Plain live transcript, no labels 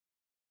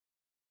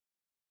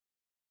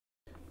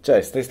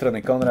Cześć, z tej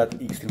strony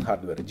Konrad i Extreme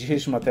Hardware.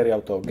 Dzisiejszy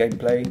materiał to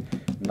gameplay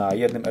na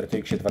jednym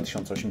RTX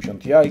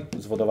 2080 Ti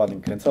z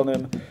wodowanym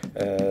kręconym,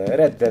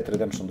 Red Dead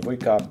Redemption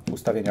 2,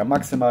 ustawienia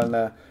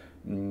maksymalne,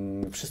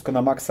 wszystko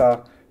na maksa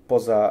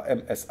poza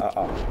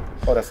MSAA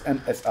oraz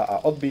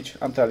MSAA odbić,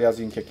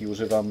 antyaliasing jaki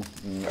używam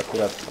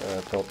akurat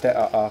to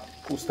TAA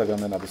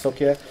ustawione na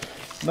wysokie.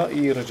 No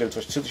i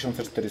rozdzielczość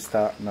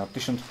 3400 na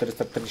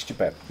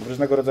 1440p. W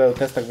różnego rodzaju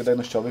testach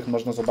wydajnościowych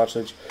można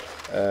zobaczyć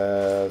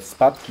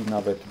spadki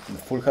nawet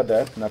Full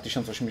HD na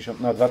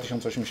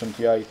 2080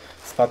 Ti,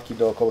 spadki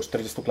do około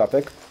 40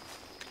 klatek.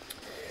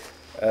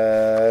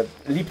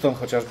 Lipton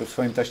chociażby w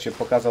swoim teście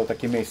pokazał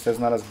takie miejsce,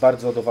 znalazł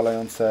bardzo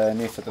dowalające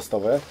miejsce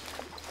testowe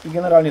i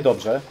generalnie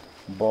dobrze,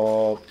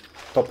 bo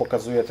to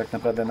pokazuje tak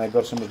naprawdę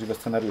najgorsze możliwe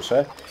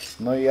scenariusze.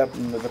 No i ja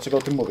dlaczego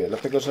o tym mówię?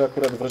 Dlatego, że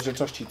akurat w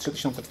rozdzielczości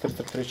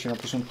 3440 na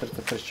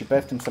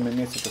 1440p w tym samym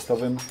miejscu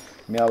testowym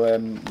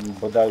miałem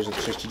bodajże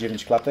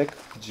 39 klatek,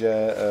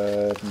 gdzie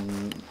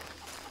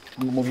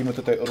mówimy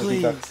tutaj o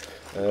różnicach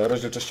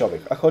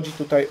rozdzielczościowych. A chodzi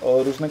tutaj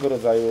o różnego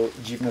rodzaju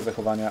dziwne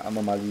zachowania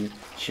anomalii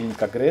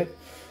silnika gry.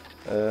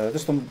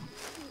 Zresztą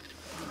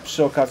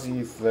przy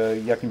okazji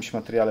w jakimś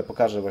materiale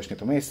pokażę właśnie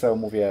to miejsce,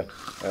 omówię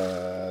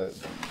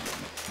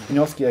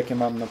wnioski, jakie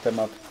mam na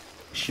temat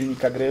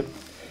silnika gry,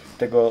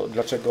 tego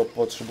dlaczego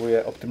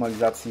potrzebuję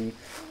optymalizacji,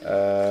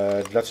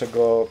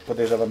 dlaczego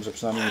podejrzewam, że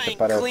przynajmniej te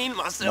parę,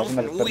 może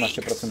nawet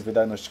 15%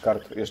 wydajność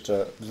kart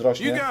jeszcze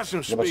wzrośnie.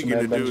 Zobaczymy,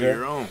 jak będzie.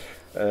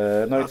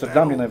 No i co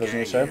dla mnie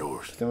najważniejsze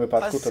w tym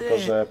wypadku to to,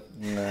 że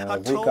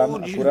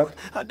Vulkan akurat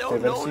w tej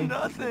wersji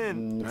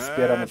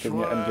wspiera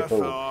natywnie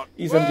mGPU.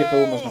 I z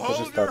mGPU można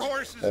korzystać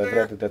w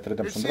Red Dead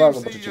Redemption 2,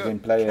 zobaczycie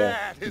gameplaye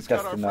i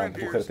testy na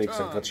dwóch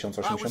RTX-ach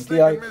 2080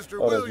 Ti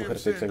oraz dwóch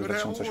RTX-ach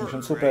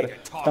 2080 Super.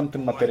 W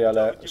tamtym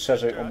materiale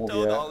szerzej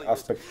omówię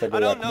aspekt tego,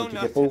 jak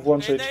multi-GPU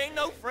włączyć,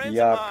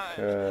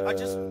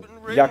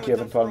 jakie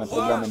ewentualne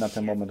problemy na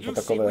ten moment, bo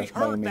takowe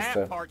mają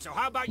miejsce,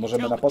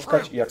 możemy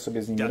napotkać i jak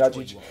sobie z nimi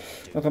radzić.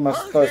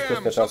 Natomiast to jest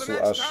kwestia czasu,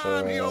 aż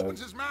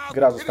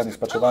gra zostanie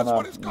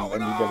spaczowana,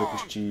 Nvidia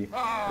wypuści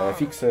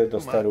fixy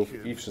do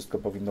sterów i wszystko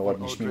powinno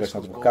ładnie śmigać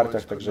na dwóch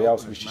kartach, także ja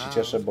osobiście się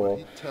cieszę, bo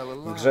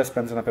w grze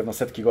spędzę na pewno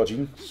setki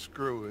godzin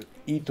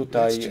i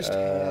tutaj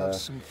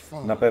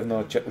na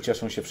pewno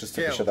ucieszą się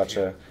wszyscy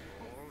posiadacze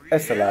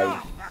SLI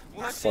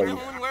w swoich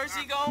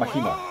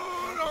machinach.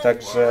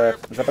 Także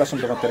zapraszam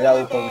do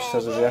materiału, powiem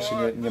szczerze, że ja się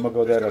nie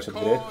mogę oderwać od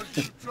gry.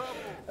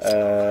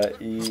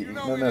 I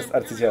no jest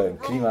arcydziełem.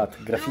 Klimat,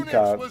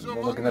 grafika,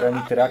 no generalnie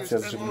interakcja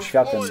z żywym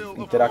światem,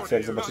 interakcja,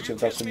 jak zobaczycie w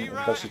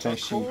dalszej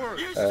części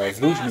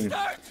z ludźmi,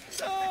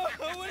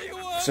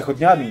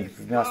 przechodniami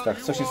w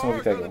miastach, coś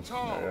niesamowitego.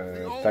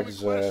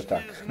 Także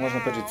tak, można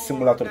powiedzieć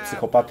symulator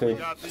psychopaty.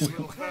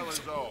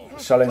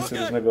 Szaleńcy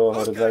różnego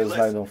rodzaju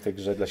znajdą w tej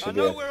grze dla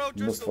siebie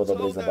mnóstwo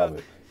dobrej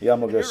zabawy. Ja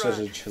mogę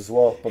szerzyć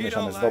zło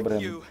pomieszane z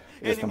dobrem.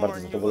 Jestem bardzo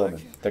zadowolony.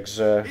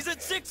 Także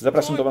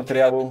zapraszam do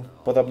materiału.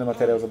 Podobny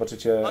materiał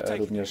zobaczycie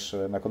również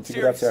na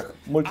konfiguracjach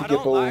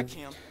multi-GPU.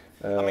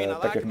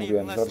 Tak jak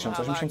mówiłem, z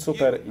 2080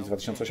 Super i z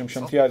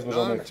 2080 Ti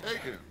złożonych.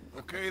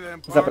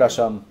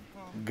 Zapraszam.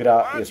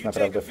 Gra jest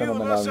naprawdę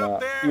fenomenalna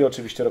i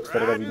oczywiście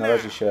Rockstarowi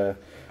należy się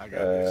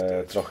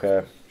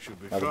trochę,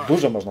 nawet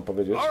dużo można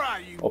powiedzieć,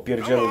 o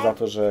pierdzielu za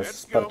to, że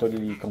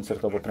spartolili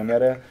koncertowo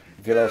premierę.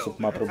 Wiele osób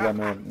ma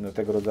problemy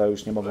tego rodzaju,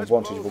 już nie mogą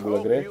włączyć w ogóle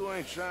gry.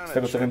 Z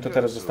tego co wiem, to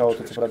teraz zostało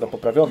to co prawda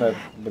poprawione,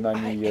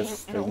 bynajmniej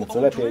jest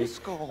nieco lepiej,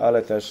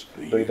 ale też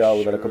do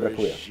ideału daleko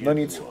brakuje. No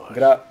nic,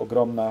 gra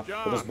ogromna,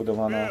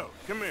 rozbudowana.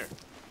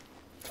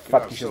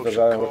 Wpadki się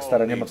zdarzają,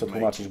 Rockstara nie ma co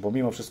tłumaczyć, bo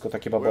mimo wszystko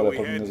takie babole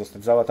powinny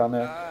zostać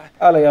załatane,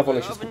 ale ja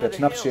wolę się skupiać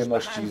na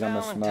przyjemności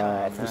zamiast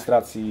na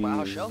frustracji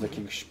z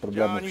jakiegoś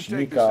problemów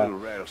silnika,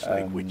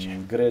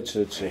 gry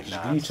czy jakichś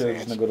glitchy,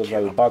 różnego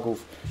rodzaju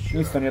bugów.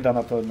 Nic to nie da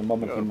na ten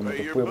moment, nie mamy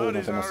to wpływu,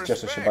 natomiast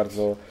cieszę się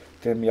bardzo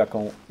tym,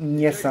 jaką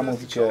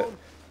niesamowicie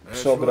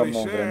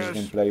przeogromną wręcz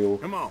gameplayu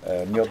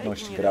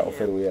miodność gra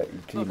oferuje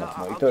i klimat.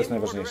 No i to jest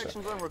najważniejsze.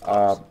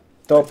 A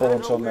to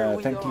połączone,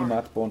 ten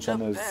klimat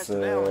połączony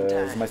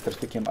z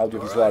majstersztykiem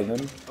audiowizualnym,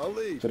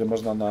 który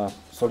można na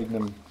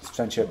solidnym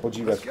sprzęcie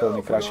podziwiać w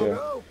pełnej krasie,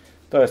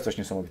 to jest coś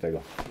niesamowitego.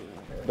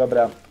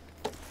 Dobra,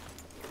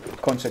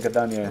 kończę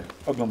gadanie,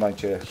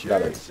 oglądajcie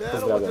dalej.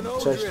 Pozdrawiam,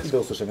 cześć i do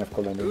usłyszenia w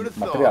kolejnym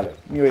materiale.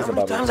 Miłej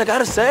zabawy.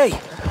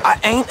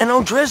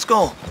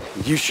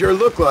 You sure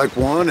look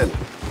like one and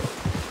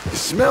you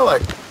smell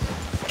like,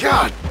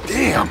 god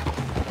damn,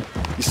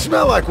 you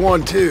smell like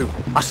one too.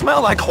 I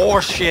smell like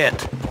horse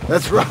shit.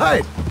 That's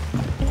right.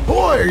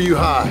 Boy, are you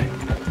high.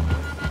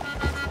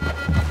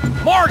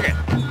 Morgan,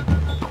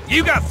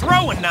 you got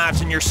throwing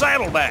knives in your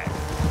saddlebag.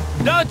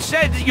 Dud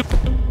said that you...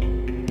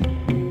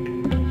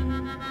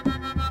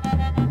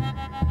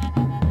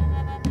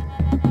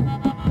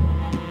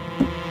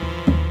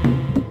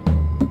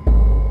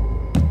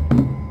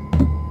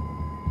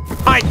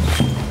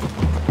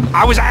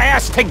 I was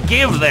asked to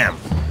give them,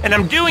 and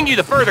I'm doing you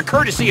the further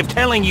courtesy of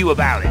telling you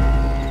about it.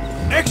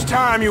 Next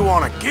time you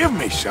want to give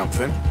me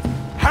something,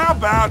 how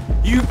about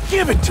you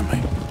give it to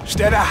me,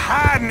 instead of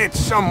hiding it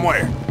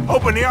somewhere?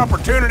 hoping the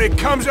opportunity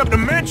comes up to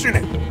mention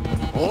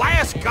it.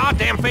 Last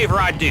goddamn favor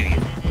I do you.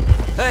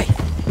 Hey!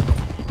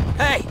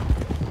 Hey!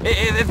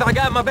 If I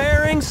got my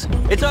bearings,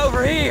 it's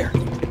over here.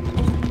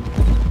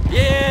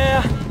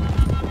 Yeah,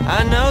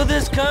 I know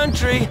this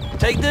country.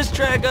 Take this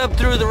track up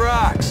through the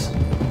rocks.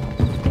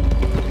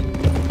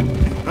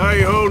 How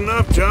you holding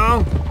up,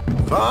 John?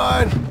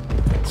 Fine.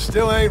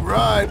 Still ain't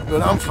right,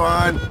 but I'm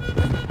fine.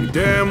 You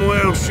damn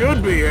well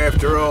should be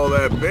after all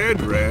that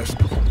bed rest.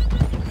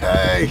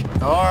 Hey,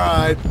 all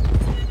right.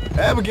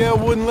 Abigail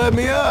wouldn't let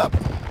me up.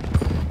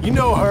 You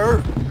know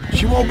her.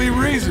 She won't be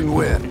reasoned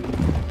with.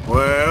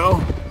 Well,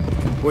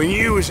 when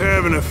you was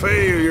having a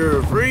failure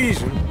of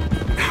reason,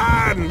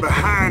 hiding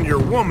behind your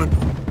woman,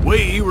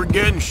 we were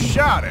getting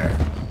shot at.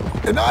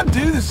 And I'd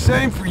do the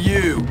same for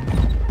you,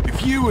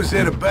 if you was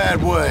in a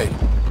bad way.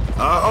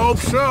 I hope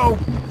so.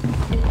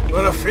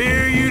 But I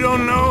fear you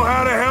don't know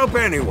how to help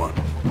anyone.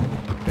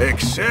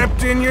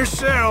 Except in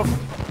yourself.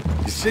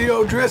 You see,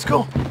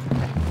 O'Driscoll?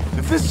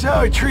 If this is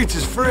how he treats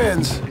his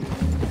friends,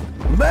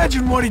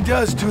 imagine what he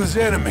does to his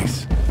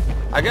enemies.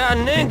 I got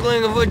an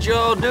inkling of what you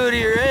all do to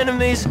your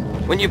enemies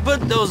when you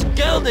put those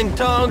gelding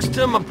tongs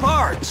to my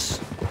parts.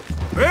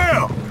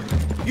 Bill,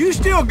 you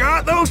still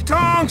got those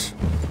tongs?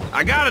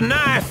 I got a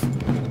knife.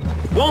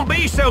 Won't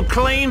be so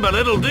clean, but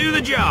it'll do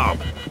the job.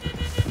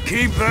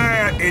 Keep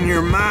that in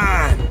your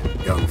mind,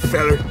 young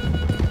feller.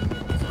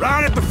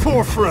 Right at the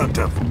forefront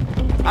of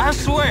it. I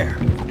swear,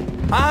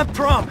 I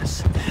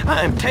promise,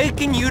 I am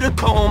taking you to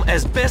comb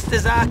as best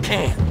as I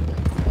can.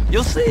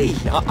 You'll see,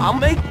 I'll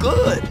make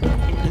good.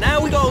 Now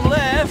we go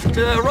left,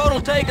 road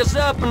will take us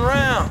up and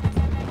round.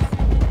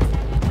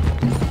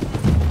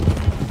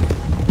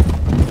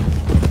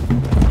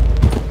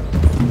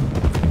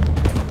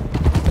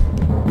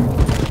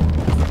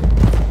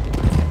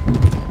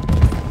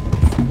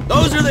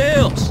 Those are the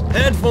hills.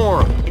 Head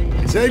for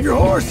them. Save your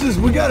horses,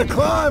 we gotta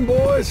climb,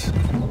 boys.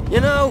 You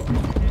know,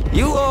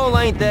 you all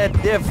ain't that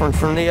different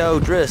from the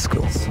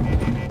O'Driscolls.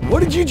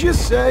 What did you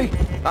just say?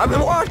 I've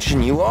been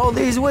watching you all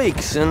these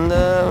weeks, and,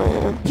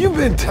 You've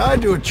been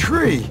tied to a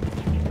tree.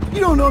 You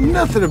don't know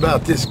nothing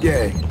about this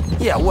gang.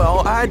 yeah,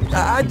 well,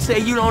 I'd say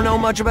you don't know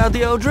much about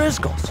the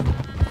O'Driscolls.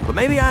 But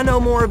maybe I know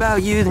more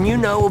about you than you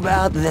know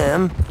about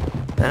them.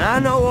 And I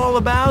know all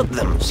about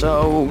them,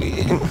 so...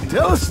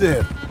 Tell us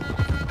then,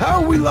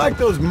 how are we like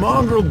those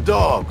mongrel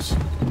dogs?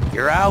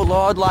 You're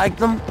outlawed like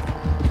them.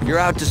 You're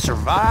out to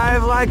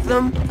survive like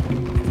them.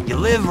 You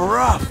live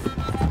rough.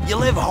 You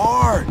live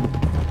hard.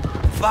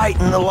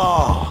 Fighting the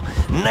law,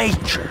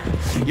 nature.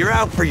 You're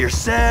out for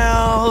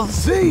yourselves.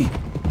 See?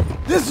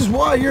 This is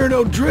why you're an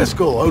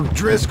O'Driscoll,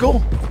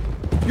 O'Driscoll.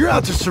 You're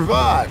out to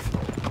survive.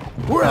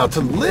 We're out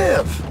to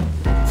live.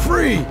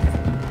 Free.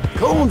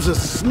 Comb's a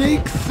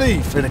sneak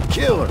thief and a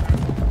killer.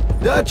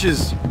 Dutch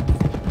is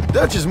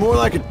more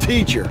like a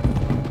teacher.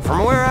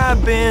 From where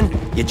I've been,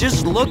 you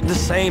just look the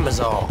same as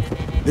all.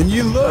 Then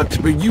you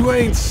looked, but you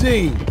ain't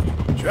seen.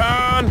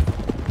 John,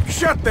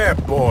 shut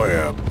that boy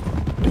up.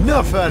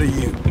 Enough out of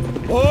you.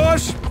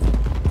 Boys,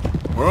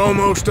 we're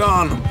almost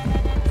on them.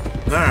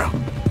 Now,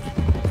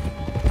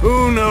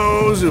 who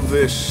knows if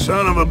this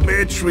son of a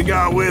bitch we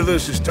got with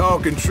us is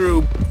talking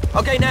true?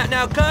 Okay,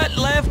 now cut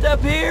left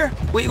up here.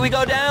 We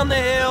go down the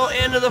hill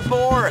into the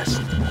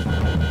forest.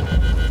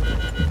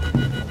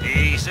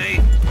 Easy.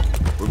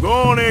 We're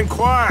going in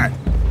quiet,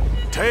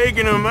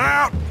 taking them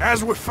out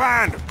as we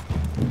find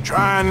them,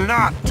 trying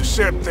not to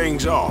set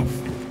things off.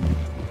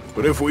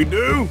 But if we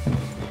do,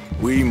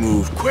 we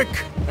move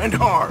quick and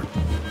hard.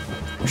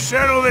 We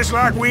settle this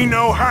like we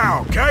know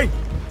how, okay?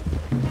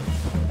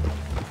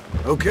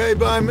 Okay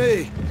by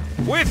me.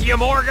 With you,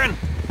 Morgan.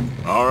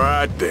 All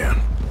right, then.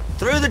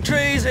 Through the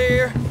trees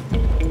here.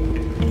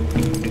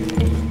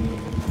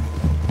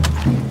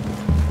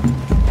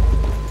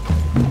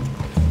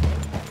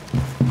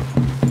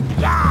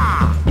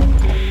 Ah!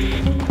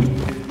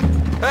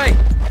 Hey,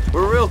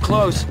 we're real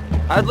close.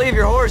 I'd leave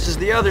your horses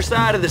the other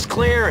side of this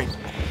clearing.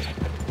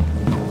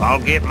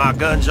 I'll get my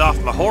guns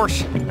off my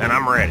horse, and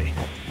I'm ready.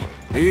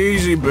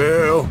 Easy,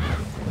 Bill.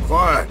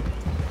 Quiet.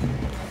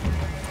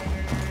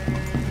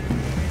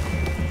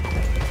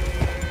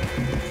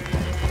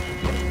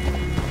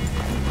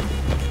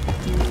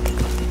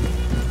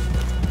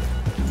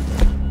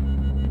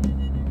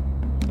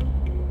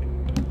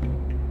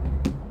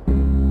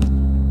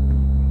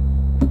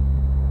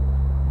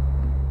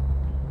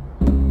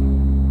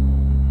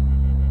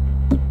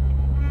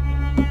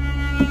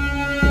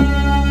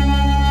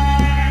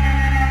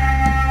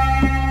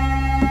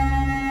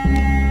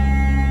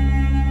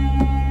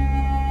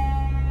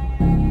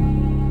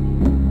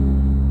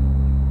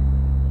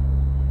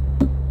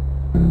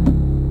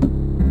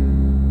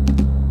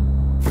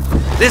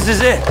 This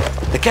is it.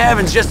 The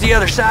cabin's just the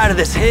other side of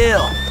this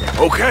hill.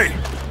 Okay.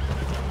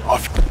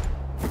 Off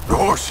the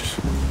horses.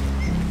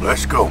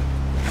 Let's go.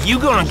 You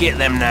gonna get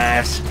them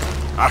knives?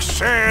 I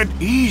said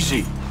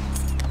easy.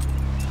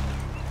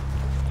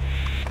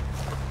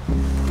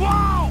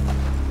 Whoa!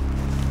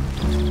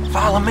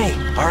 Follow me,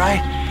 all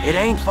right? It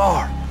ain't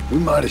far. We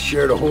might have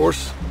shared a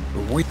horse,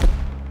 but we...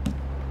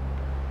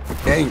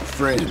 Ain't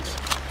friends.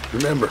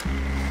 Remember,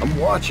 I'm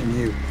watching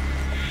you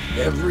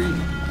every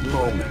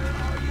moment.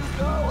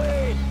 Go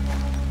away.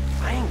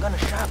 I ain't gonna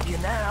shop you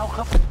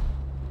now.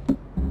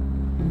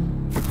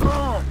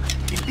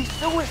 It'd be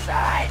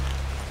suicide.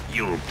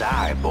 You'll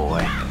die,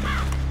 boy.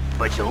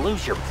 But you'll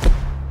lose your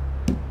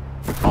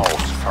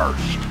balls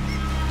first.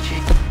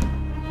 Jesus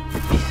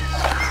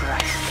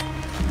Christ.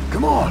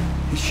 Come on,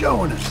 he's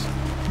showing us.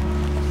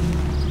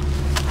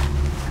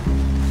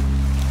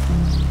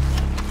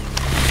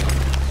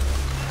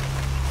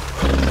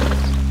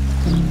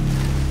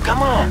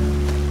 Come on.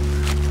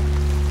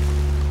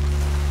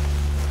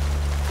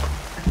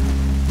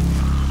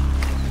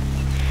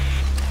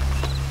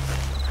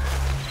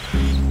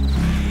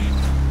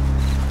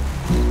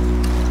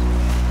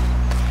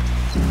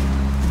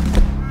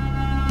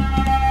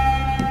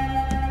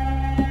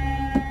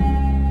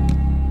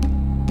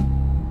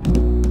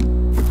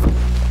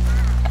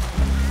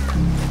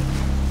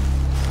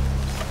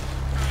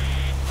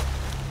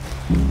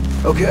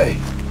 Okay,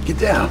 get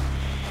down.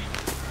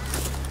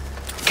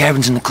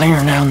 Cabin's in the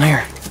clearing down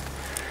there.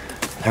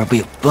 There'll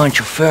be a bunch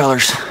of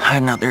fellers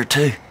hiding out there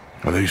too.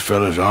 Are these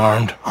fellas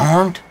armed?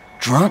 Armed,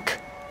 drunk,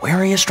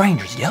 wary of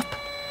strangers, yup.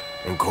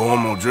 And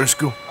Colm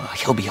O'Driscoll?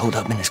 He'll be holed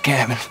up in his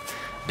cabin.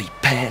 Be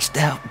passed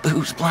out,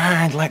 booze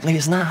blind, likely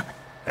as not.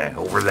 Hey,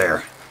 over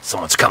there.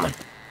 Someone's coming.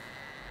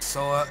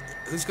 So,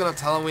 who's gonna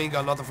tell him we ain't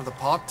got nothing for the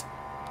pot?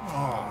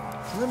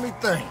 Oh, let me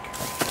think.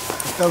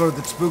 The fella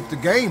that spooked the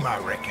game, I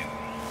reckon.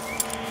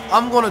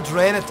 I'm gonna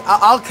drain it.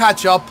 I'll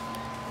catch up.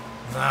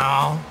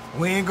 No,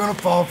 we ain't gonna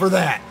fall for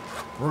that.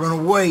 We're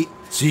gonna wait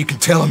so you can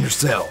tell him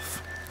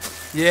yourself.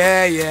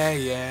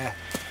 Yeah.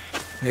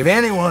 If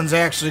anyone's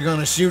actually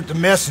gonna shoot the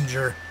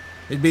messenger,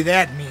 it'd be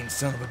that mean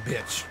son of a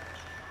bitch.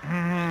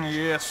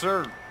 Yes,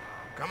 sir.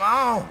 Come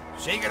on,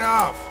 shake it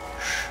off.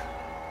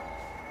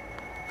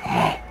 Come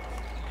on.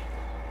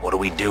 What are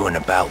we doing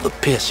about the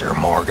pisser,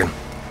 Morgan?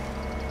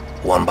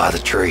 One by the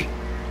tree.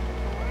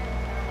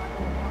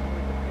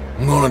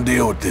 I'm gonna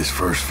deal with this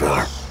first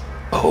fella.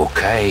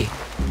 Okay.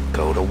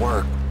 Go to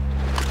work.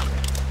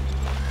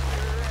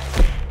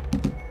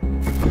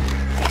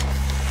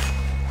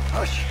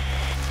 Hush.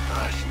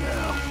 Hush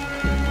now.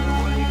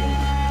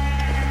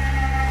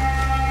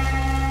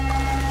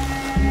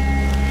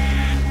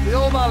 The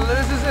old man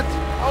loses it.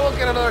 I won't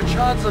get another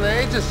chance in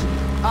ages.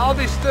 I'll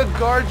be stood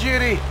guard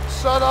duty,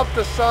 sun up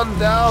to sun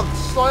down,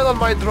 soiling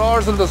my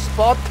drawers on the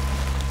spot.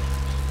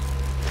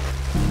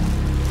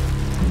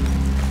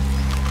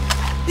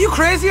 You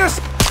crazy or...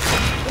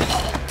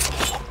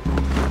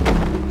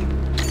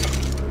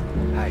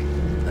 Hey,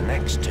 the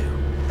next two.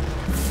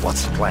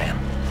 What's the plan?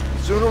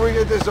 Sooner we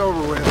get this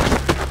over with.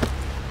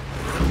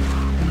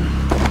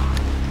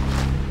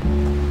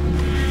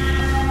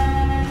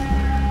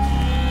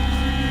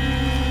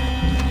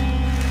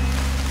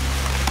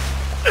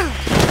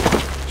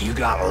 You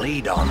got a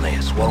lead on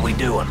this. What are we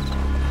doing?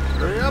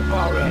 Hurry up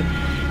already.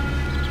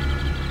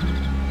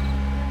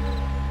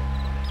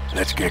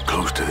 Let's get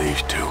close to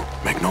these two.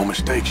 Make no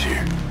mistakes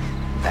here.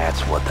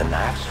 That's what the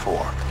knife's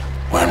for.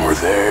 When we're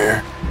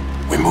there,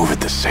 we move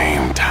at the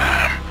same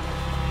time.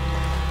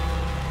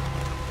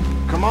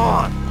 Come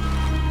on.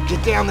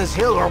 Get down this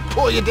hill or I'll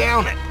pull you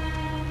down it.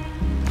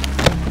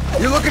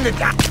 You're looking to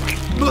die.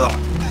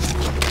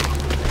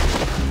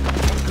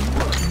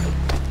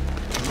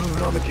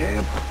 Moving on the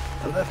camp.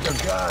 I left our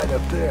guide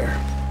up there.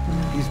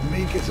 He's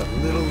meek as a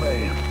little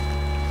lamb.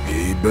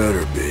 He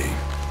better be.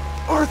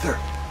 Arthur!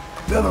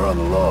 Fella on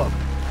the log.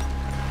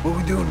 What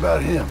we doing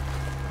about him?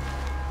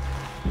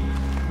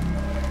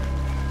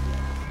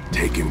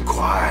 Take him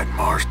quiet,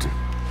 Marston.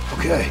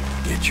 Okay.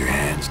 Get your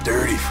hands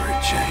dirty for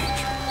a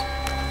change.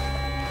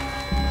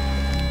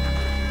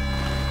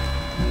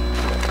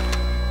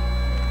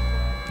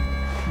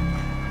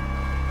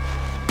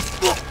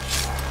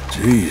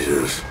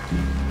 Jesus.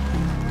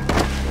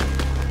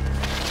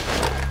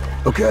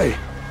 Okay,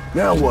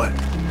 now what?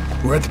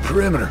 We're at the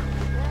perimeter.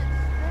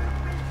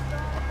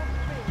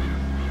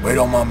 Wait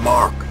on my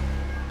mark.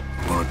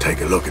 I'm gonna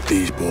take a look at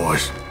these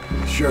boys.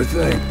 Sure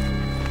thing.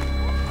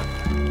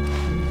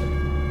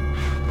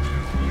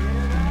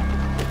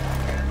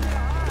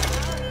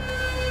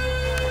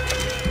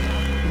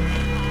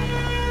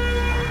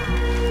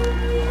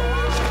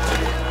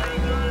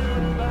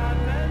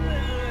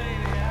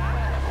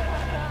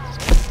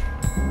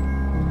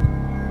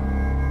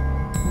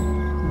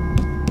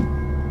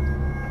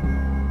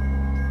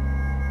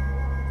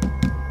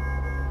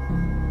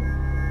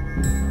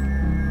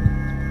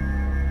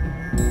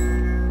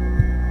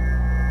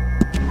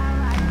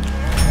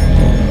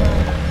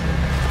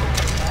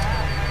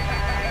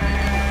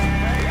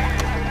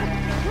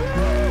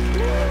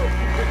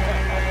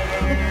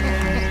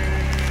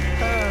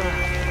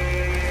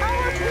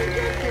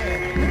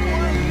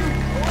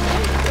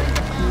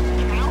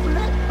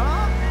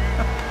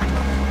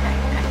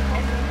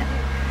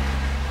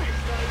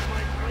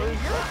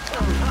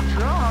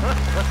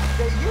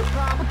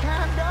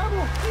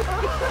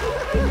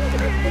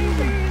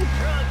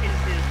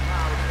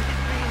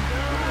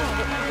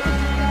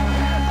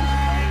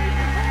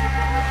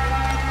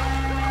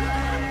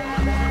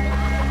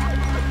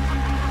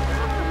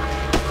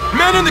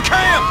 Men in the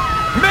camp!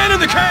 Men in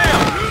the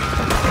camp!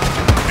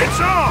 It's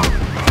on!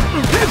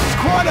 This is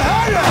quite a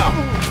hideout!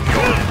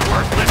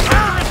 Worthless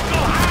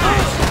Driscoll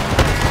house!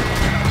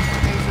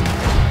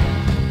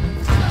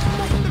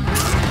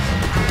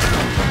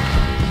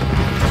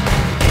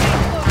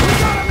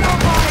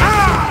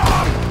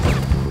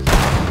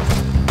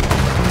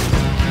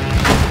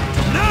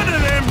 None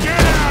of them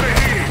get out of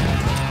here!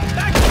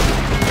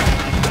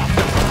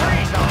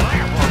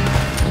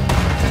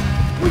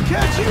 We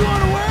catch you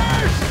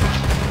unawares!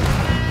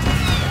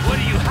 What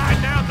are you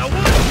hiding out in the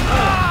woods?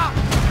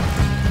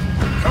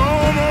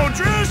 Come on,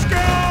 Driscoll!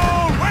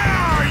 Where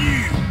are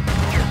you?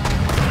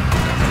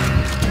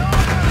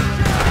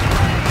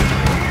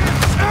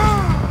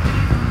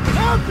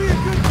 That'd be a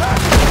good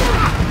time.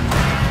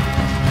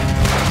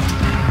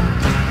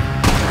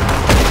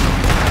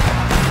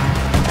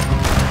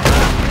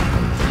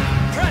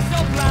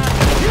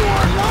 You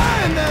weren't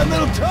lying, that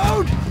little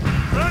toad!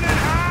 Run and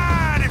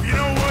hide if you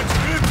know what's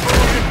good for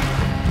you.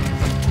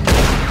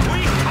 We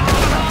call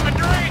it on the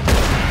drink.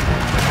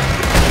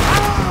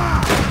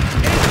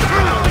 Is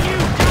that all you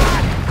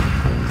got?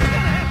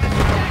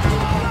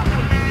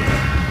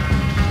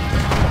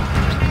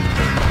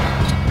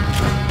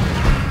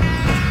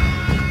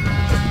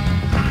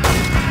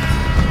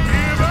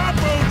 Give up,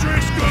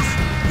 O'Driscolls.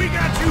 We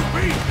got you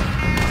beat.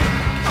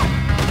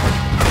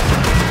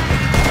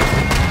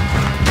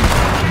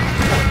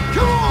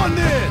 Come on,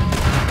 then!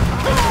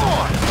 Come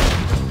on!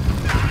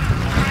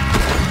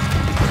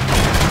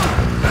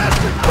 That's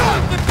the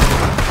gun!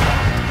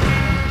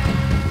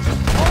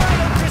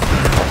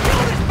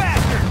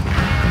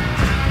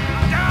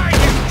 Die,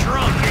 you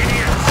drunk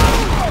idiots!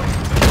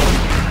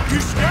 You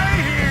stay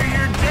here,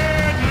 you're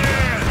dead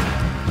men!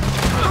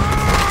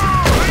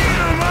 Clean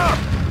them up!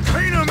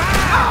 Clean them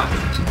out!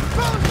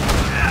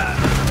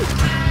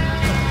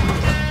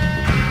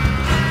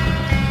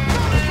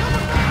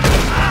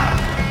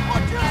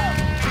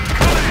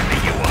 Come at me,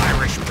 you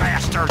Irish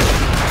bastards!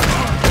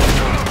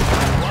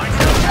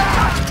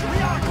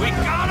 We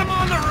got him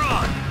on the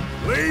run!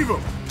 Leave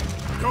him!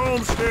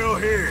 Comb's still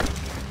here.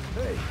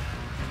 Hey,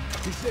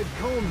 he said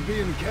Combs be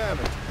in the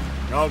cabin.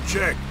 I'll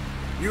check.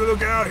 You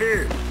look out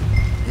here.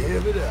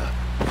 Give it up.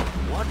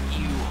 What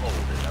you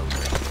holding over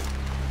there?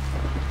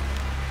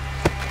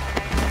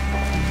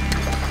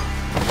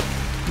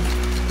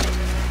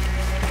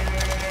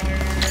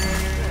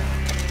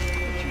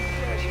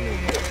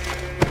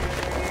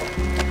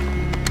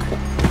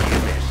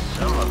 Give me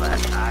some of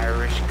that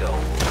Irish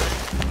gold.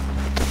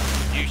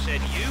 You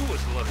said you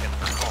was looking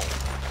for Combs.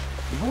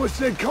 The boy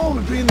said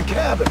Combs be in the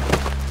cabin.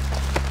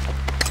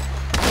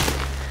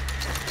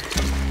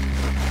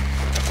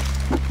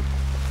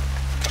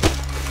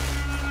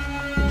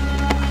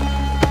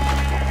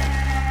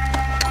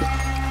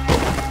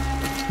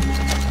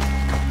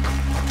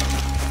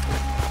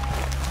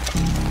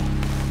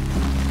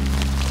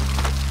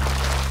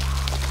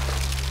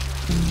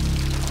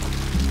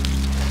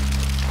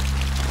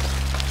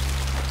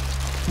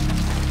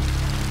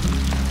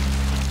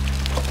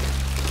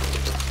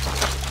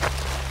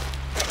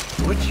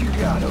 What you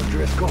got,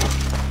 O'Driscoll?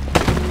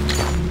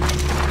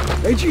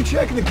 Ain't you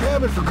checking the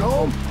cabin for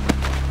Combs?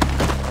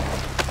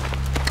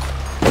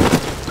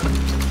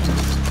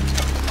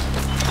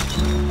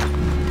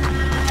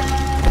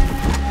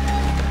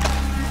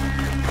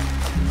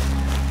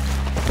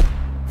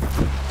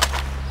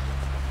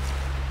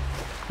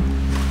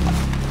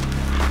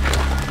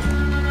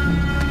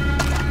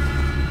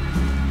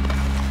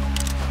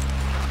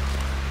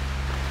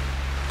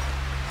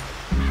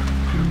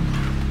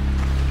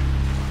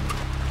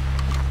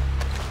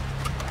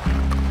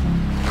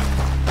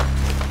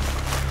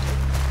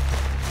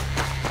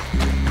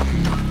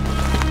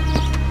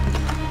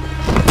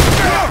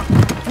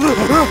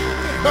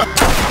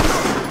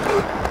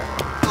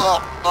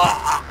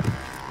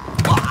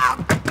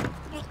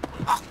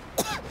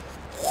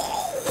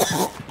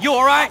 You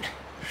all right?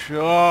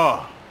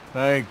 Sure.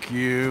 Thank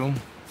you.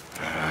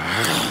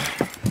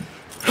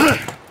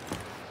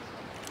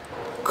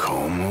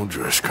 Colm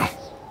O'Driscoll.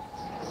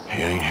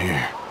 He ain't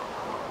here.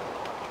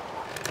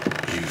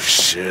 You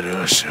set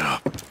us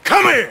up.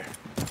 Come here!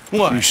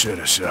 What? You set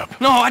us up.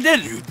 No, I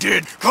didn't. You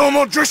did.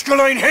 Colm O'Driscoll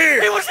ain't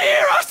here! He was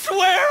here, I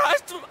swear!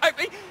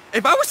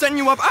 If I was setting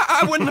you up,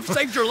 I wouldn't have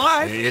saved your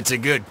life. It's a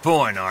good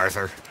point,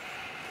 Arthur.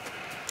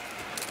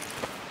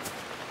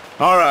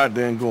 All right,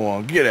 then, go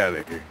on. Get out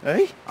of here.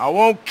 Hey? I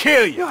won't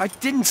kill you. I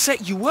didn't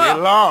set you Get up.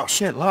 lost.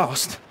 Get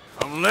lost.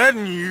 I'm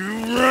letting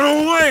you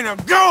run away. Now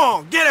go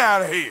on. Get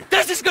out of here.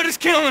 That's as good as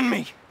killing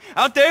me.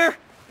 Out there,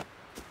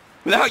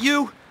 without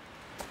you,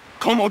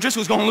 Colm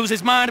O'Driscoll's gonna lose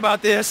his mind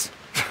about this.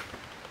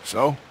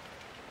 So?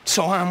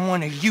 So I'm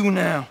one of you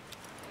now.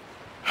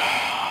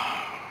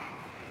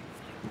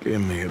 Give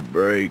me a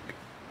break.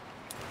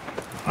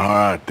 All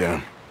right,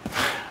 then.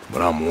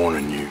 But I'm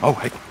warning you. Oh,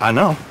 I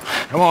know.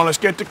 Come on, let's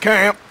get to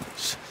camp.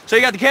 So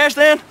you got the cash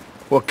then?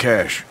 What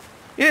cash?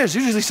 Yeah, there's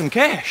usually some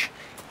cash.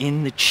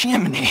 In the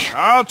chimney.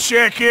 I'll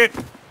check it.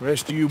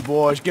 Rest of you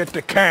boys, get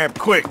to camp,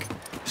 quick.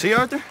 See,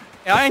 Arthur?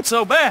 I ain't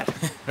so bad.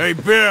 Hey,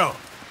 Bill.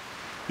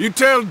 You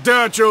tell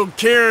Dutch old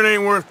Kieran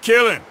ain't worth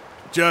killing.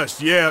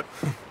 Just yet.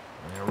 Yeah,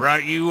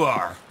 right you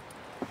are.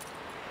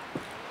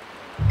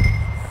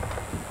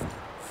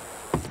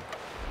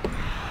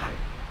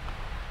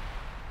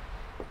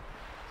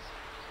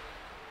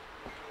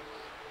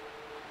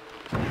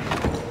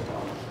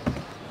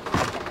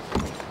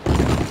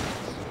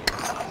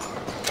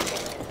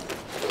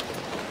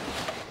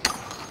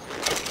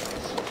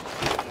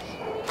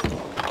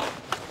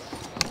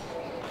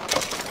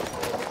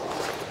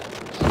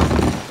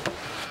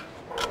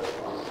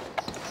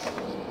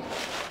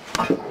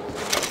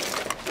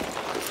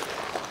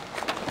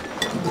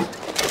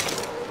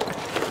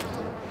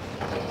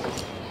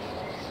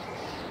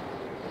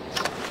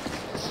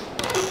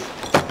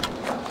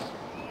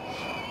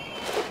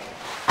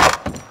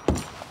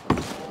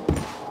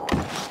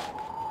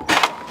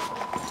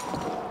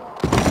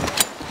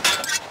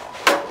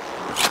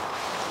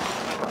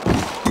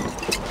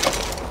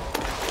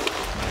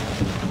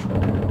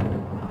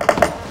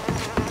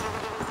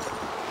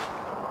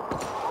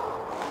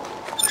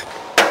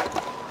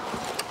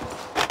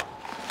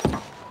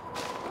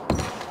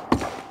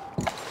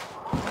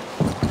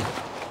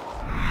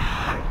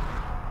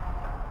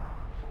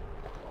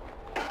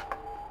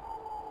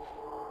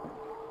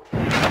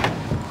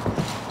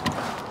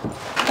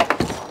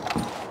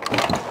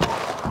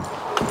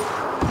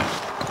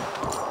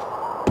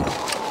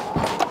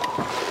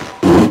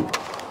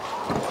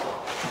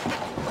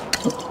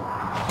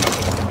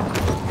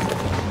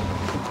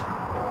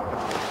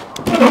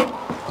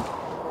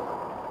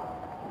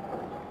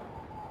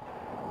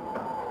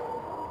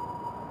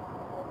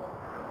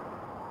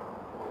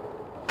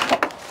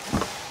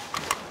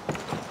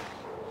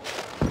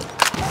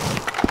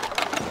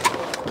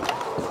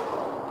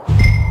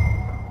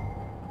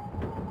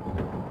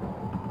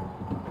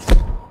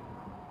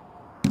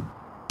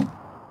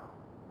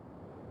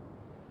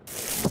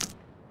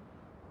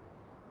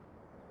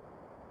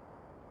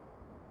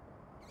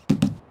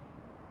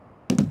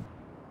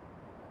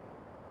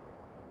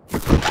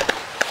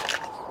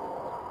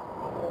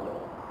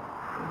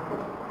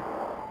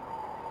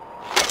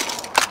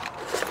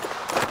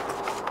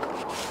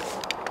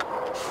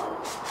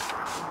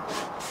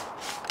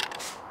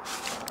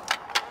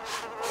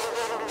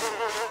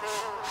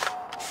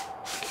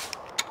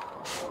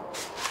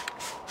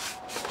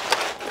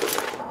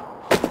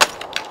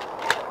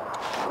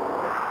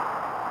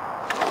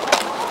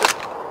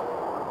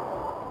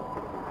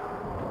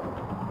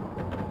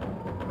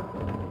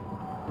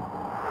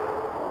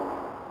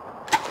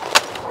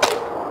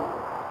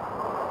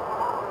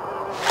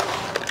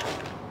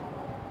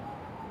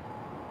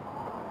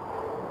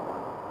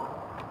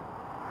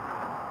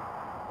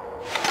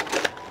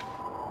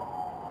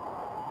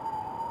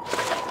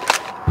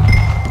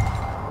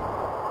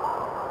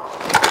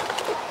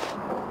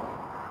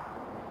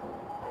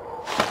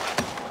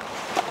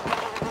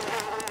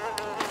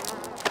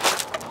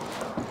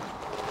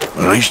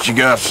 At least you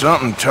got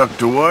something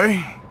tucked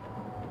away.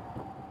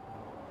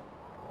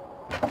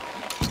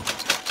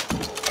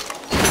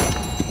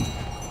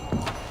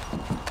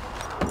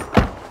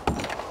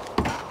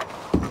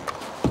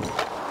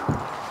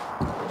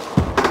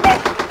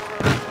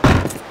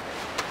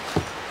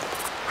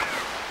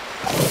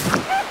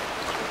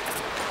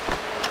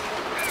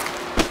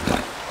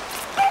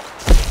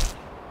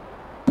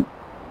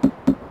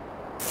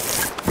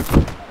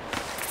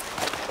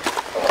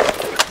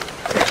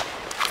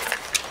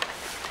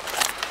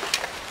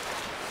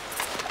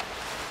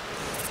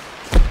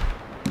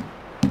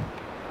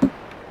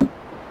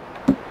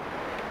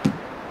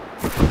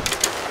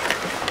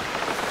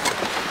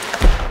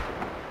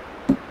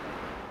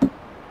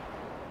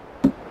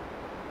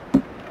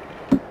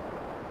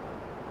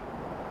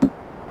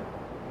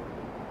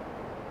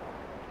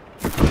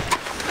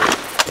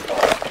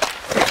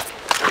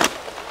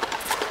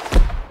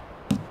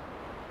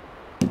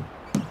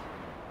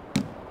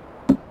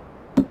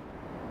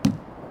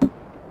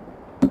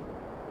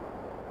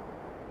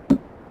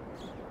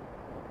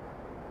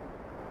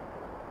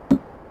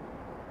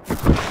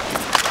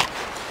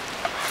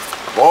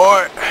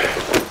 Boy.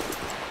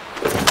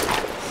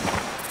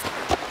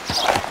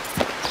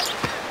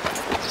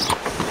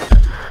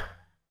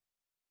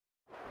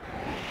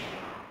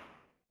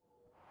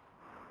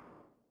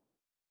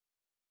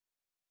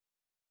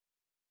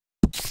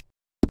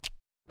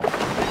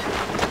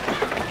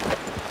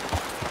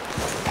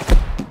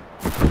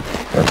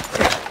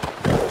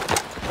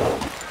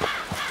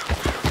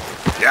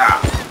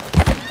 Yeah.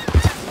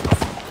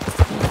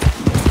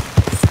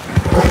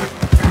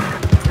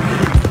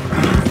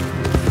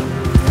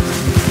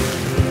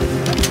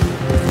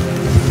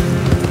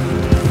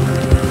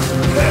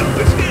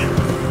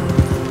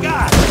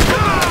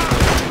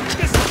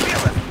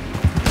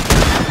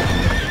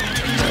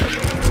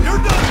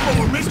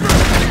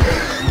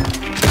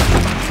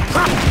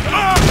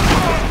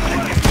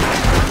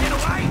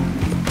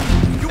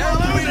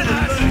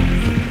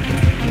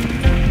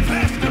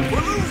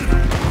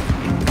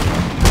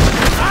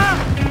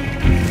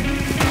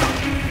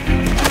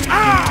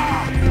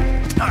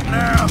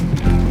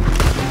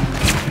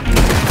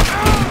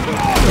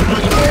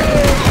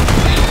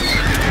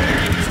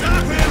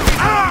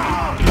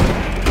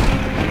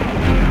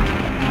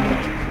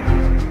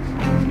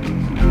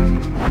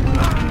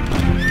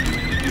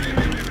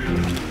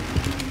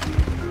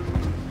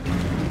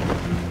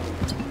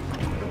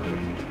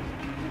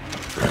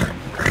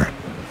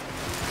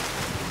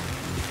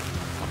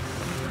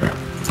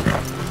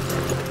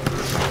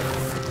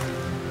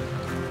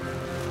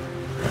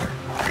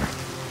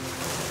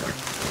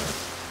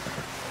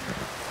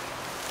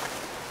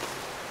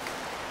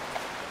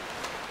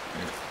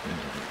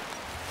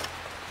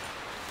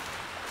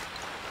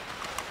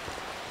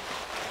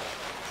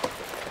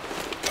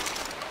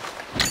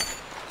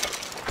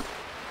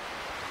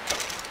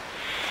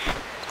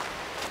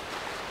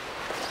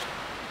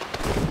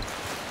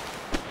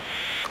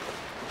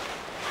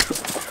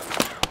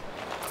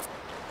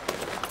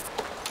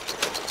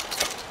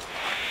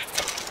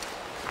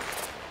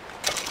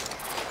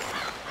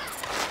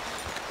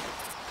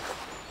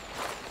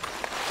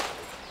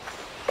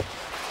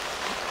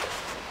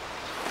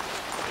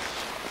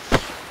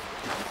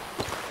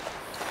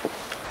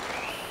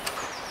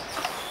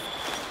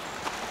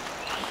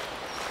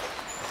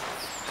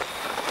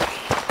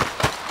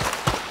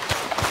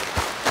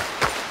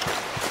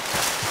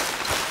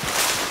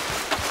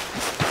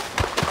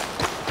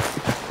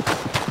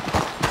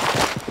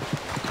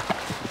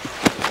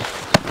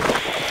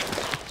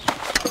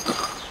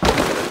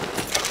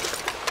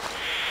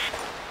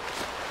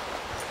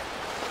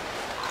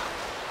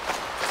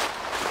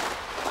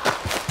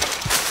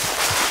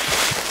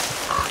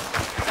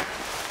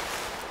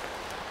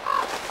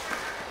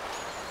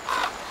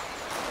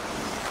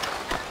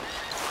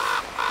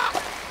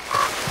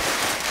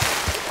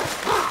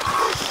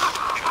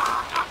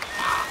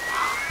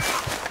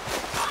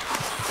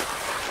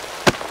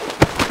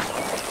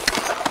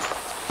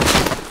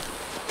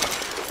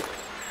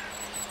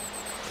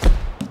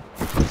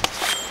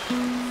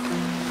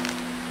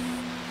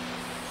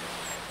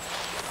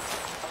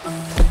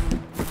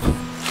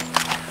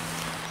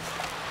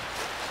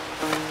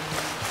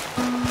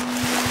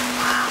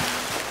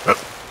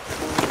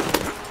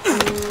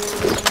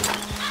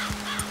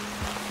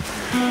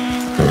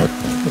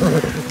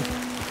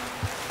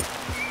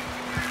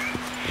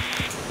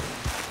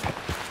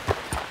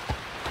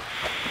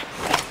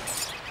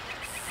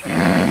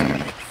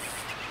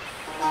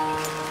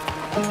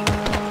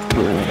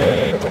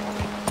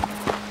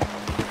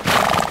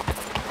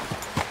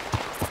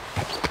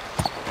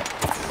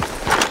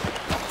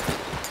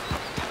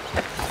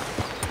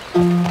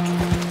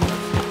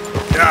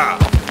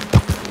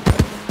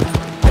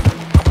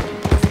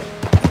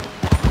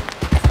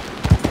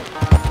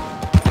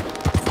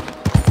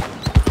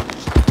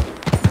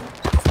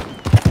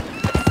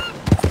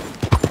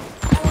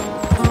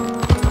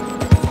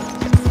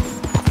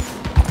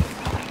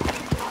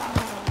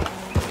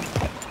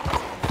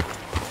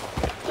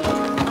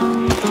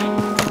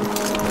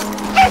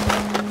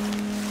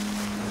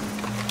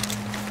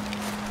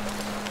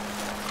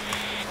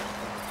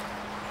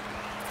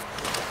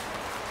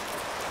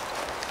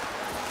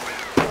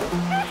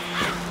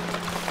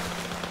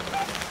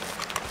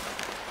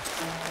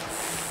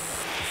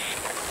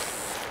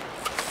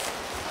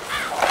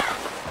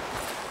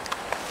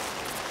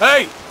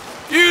 Hey,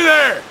 you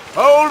there!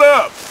 Hold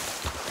up!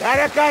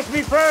 Gotta catch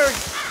me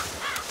first!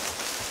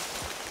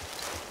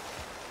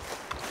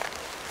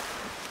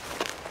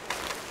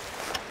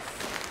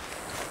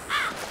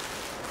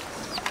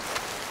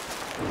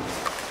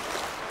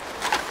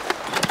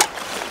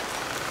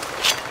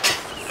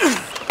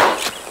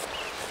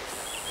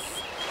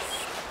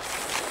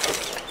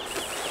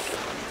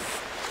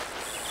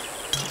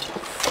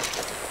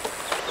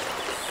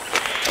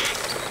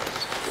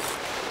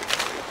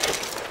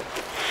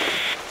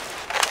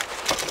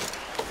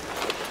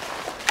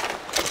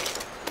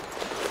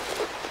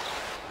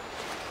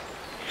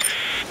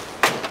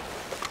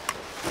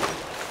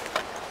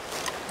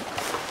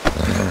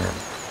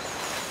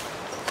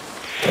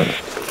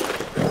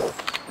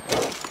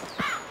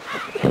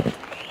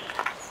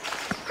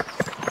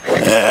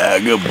 Yeah,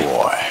 good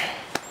boy.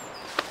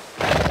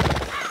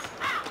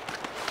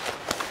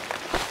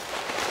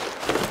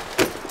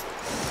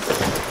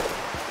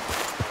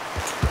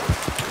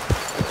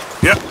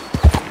 Yep.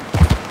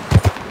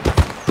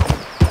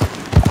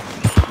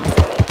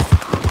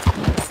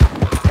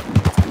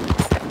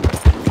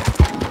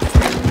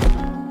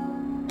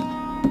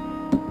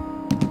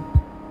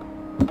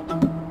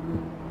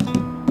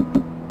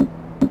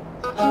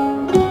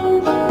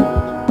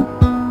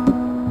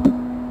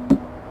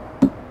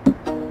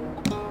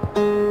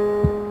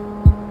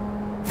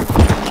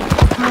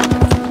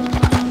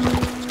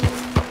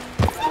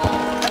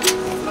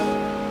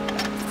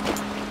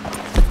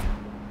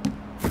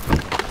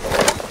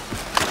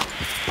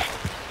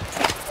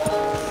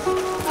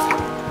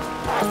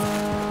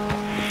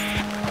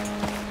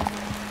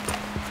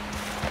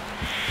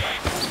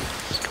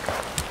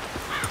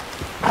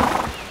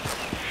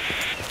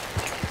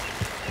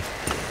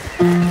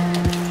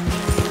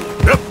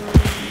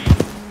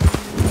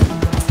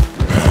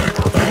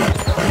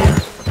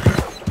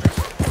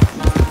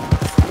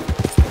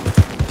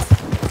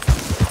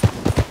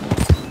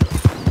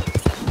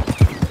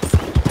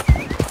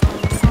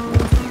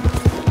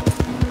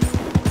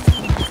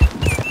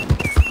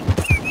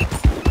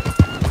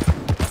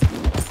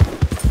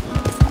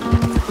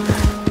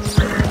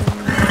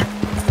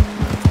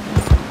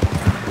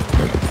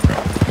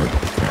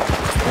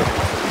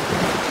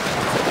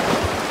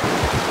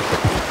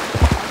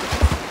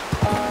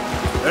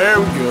 There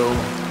we go.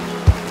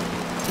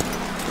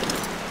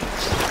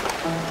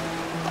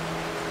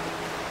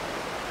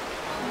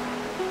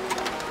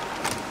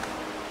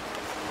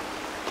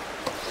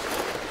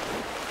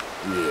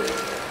 Yeah.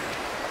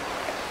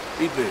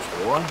 Eat this,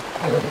 boy.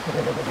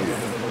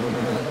 Yeah.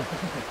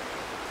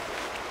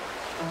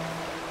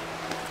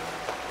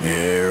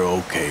 You're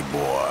okay,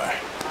 boy.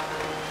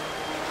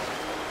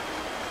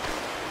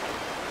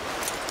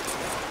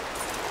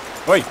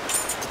 Wait.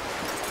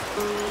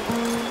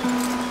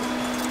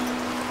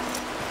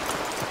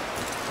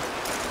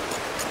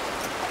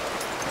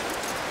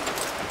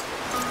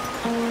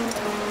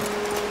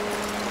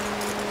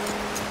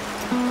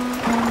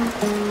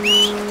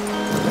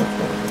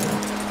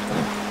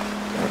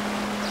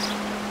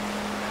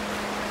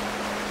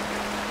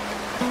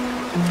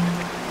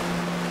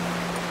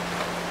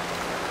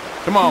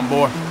 Come on,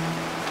 boy.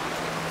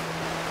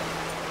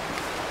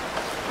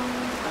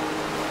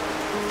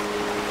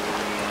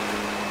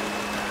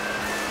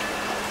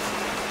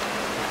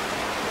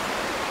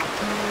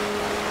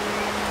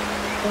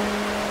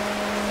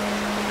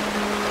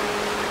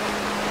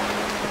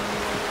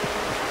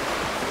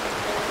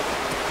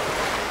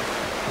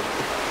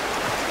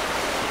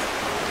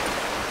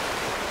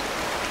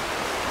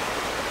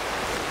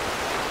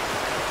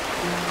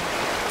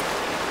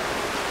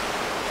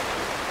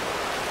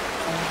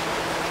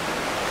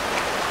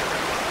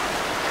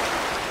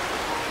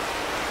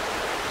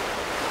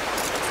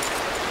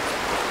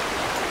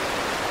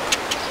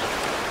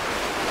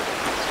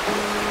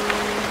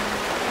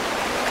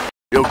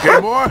 You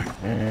okay, boy?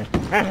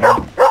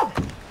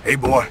 Hey,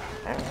 boy.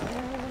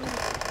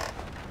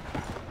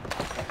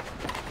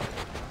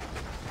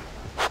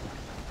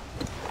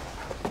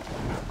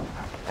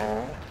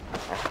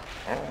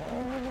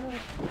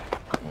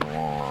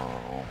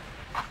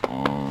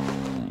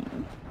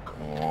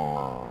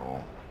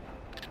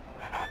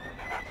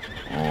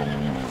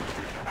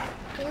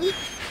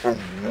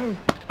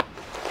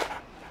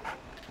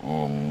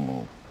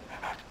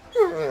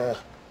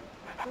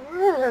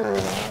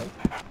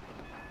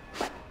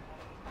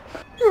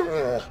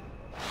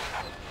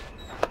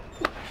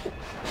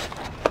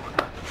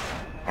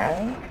 All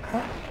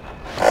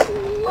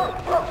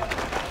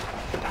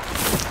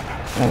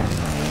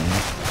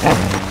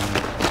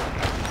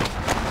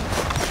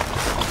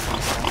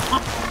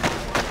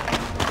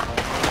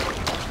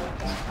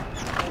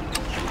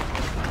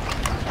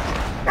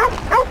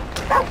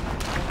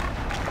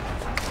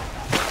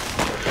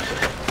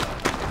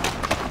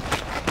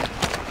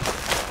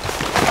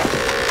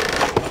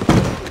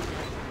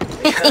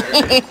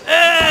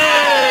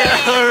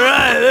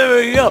right, there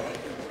we go.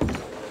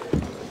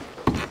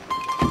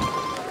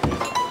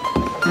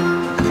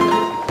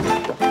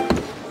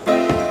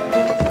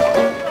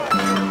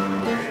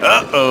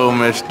 Uh-oh,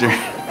 mister.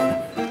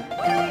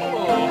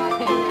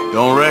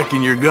 Don't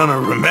reckon you're gonna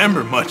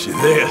remember much of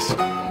this.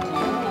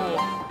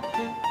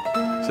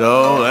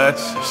 So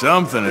that's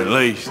something at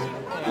least.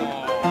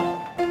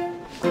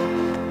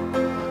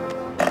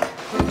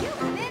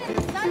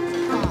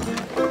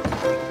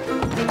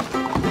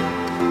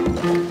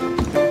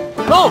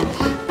 Oh,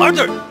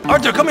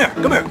 Arthur, come here.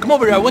 Come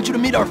over here. I want you to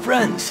meet our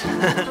friends.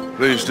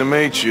 Pleased to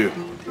meet you.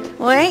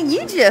 Well, ain't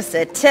you just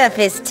a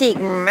tough-as-teak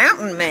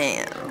mountain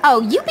man?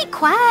 Oh, you be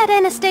quiet,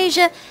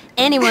 Anastasia.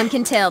 Anyone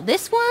can tell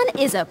this one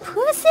is a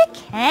pussy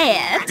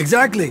cat.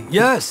 Exactly.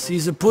 Yes,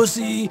 he's a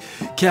pussy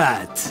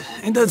cat.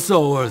 Ain't that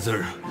so,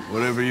 Arthur?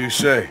 Whatever you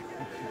say.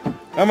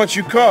 How much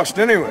you cost,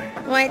 anyway?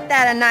 Well, ain't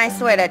that a nice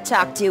way to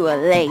talk to a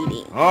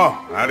lady? Oh,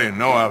 I didn't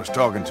know I was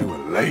talking to a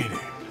lady.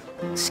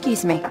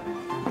 Excuse me.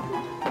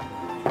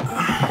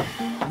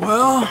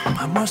 Well,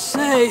 I must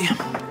say,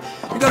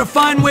 you got a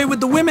fine way with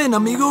the women,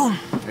 amigo.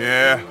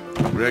 Yeah,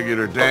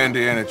 regular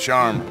dandy and a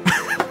charmer.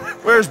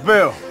 Where's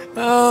Bill?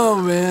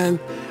 Oh, man.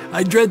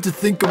 I dread to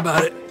think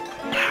about it.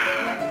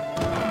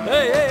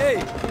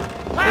 Hey!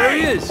 There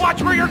he is!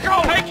 Watch where you're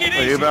going! Take it easy,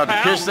 Are you about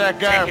to kiss that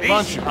guy or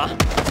punch him?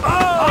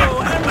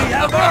 Oh, and we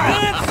have our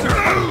answer!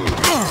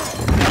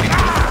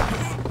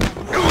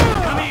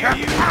 Come here,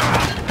 you!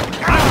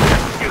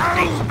 Shoot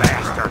these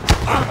bastards!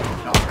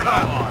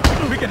 Come on,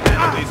 we can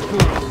handle these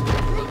fools.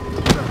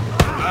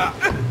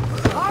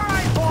 All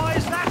right,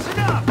 boys, that's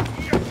enough!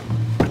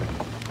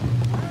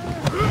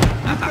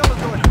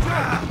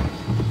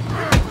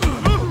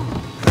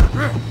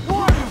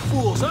 What are you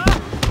fools, huh?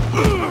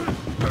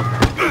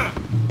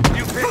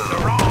 You picked the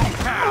wrong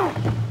cow!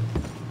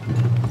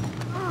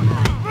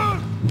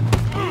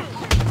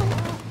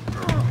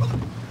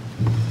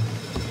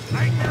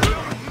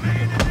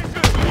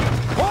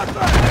 What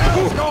the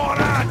hell's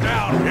going on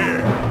down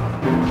here?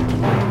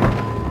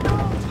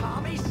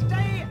 Tommy,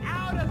 stay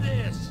out of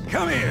this!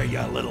 Come here,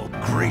 you little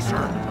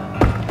greaser.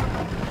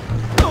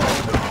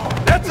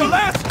 That's the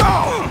last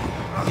stone!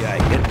 You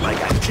hit like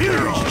a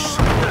killer, you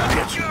son of a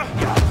bitch.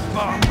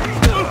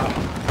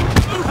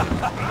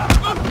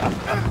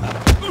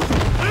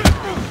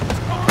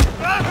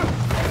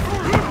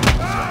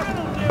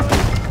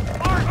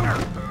 Arthur,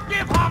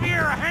 give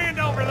Javier a hand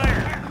over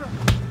there.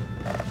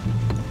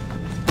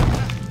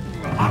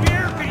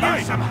 Javier could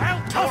use some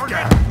help,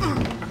 Morgan.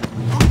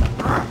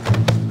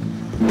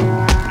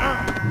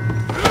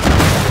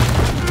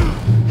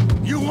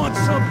 You want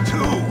some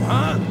too,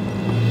 huh?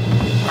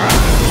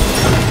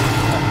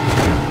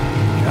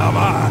 Come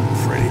on,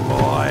 pretty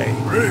boy.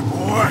 Pretty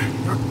boy?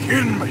 You're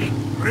kidding me.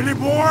 Pretty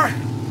boy?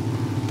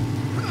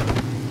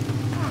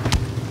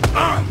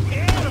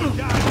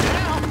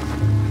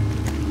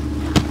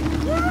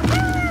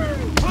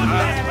 Put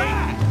that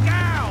back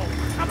down!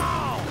 Come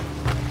on!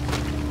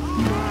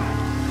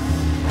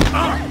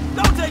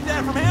 Don't take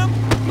that from him!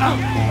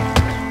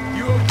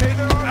 You okay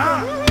there,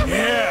 Arthur?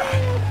 Yeah.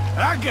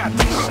 I got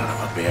this son of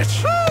a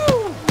bitch.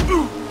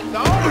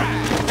 All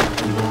right.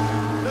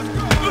 Let's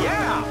go!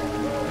 Yeah!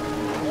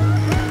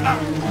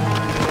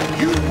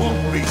 You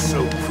won't be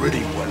so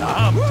pretty when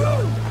I'm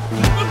done.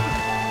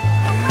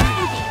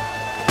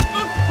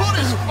 Put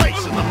his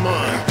face in the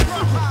mud.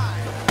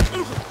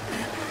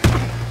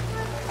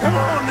 Come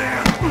on now.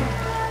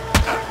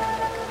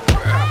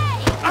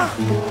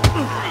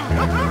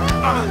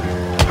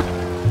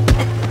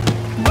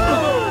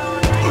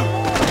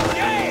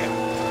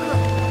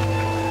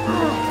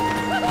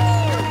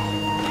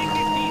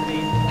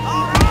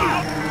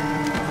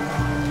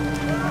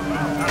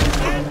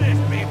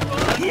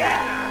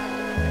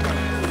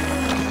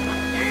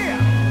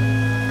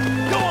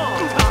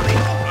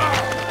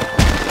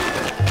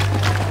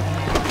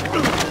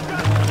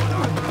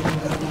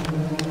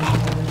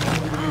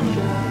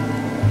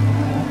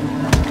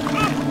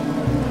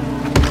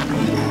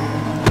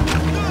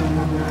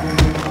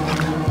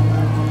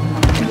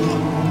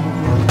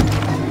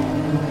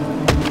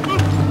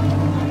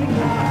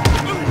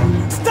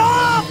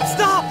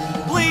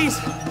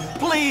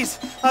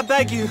 I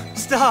beg you,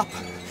 stop.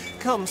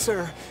 Come,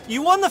 sir.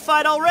 You won the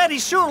fight already.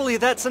 Surely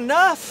that's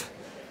enough.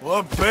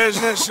 What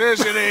business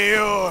is it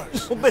of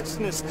yours? No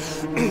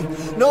business.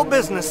 No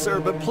business, sir,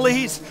 but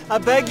please, I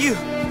beg you.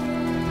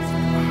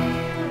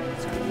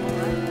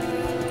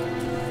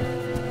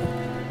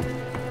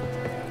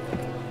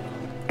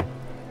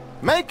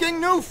 Making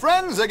new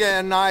friends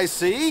again, I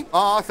see,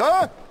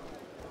 Arthur.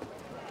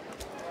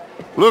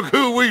 Look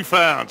who we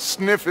found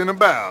sniffing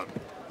about.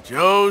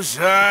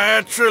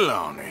 Josiah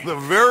Trelawney. The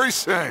very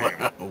same.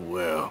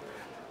 Well,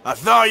 I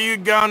thought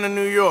you'd gone to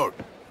New York.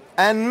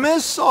 And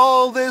miss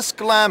all this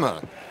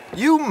glamour.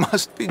 You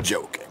must be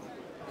joking.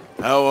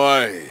 How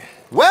are you?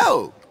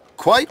 Well,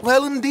 quite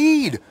well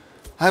indeed.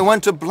 I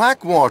went to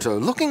Blackwater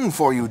looking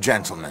for you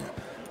gentlemen.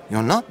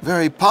 You're not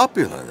very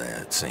popular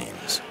there, it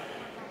seems.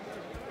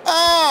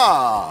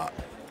 Ah!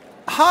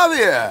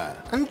 Javier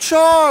and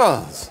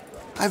Charles.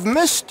 I've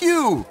missed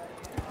you.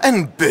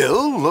 And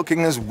Bill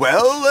looking as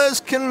well as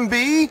can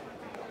be.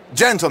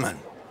 Gentlemen,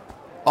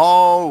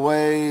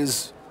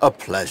 always a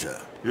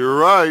pleasure. You're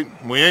right.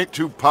 We ain't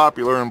too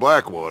popular in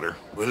Blackwater.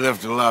 We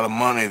left a lot of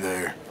money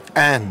there.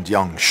 And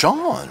young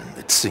Sean,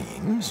 it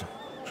seems.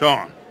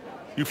 Sean,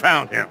 you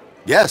found him?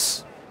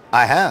 Yes,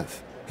 I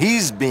have.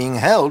 He's being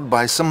held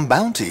by some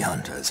bounty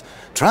hunters,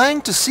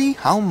 trying to see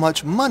how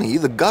much money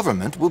the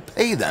government will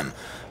pay them.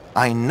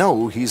 I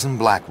know he's in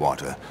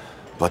Blackwater,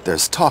 but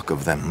there's talk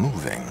of them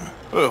moving.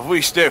 Well, if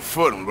we step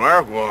foot in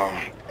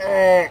Blackwater...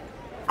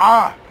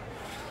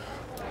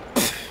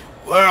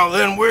 Well,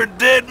 then we're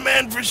dead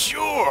men for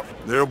sure.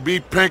 There'll be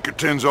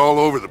Pinkertons all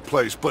over the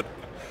place, but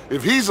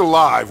if he's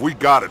alive, we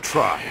gotta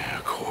try. Yeah,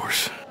 of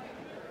course.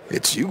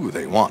 It's you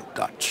they want,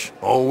 Dutch.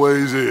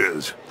 Always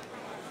is.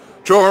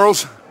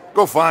 Charles,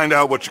 go find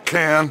out what you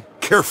can,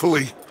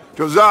 carefully.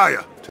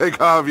 Josiah, take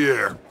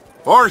Javier.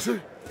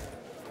 Arthur,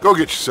 go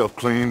get yourself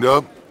cleaned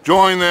up.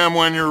 Join them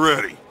when you're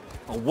ready.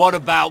 Well, what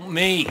about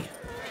me?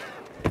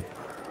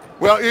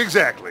 Well,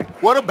 exactly.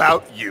 What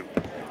about you?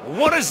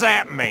 What does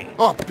that mean?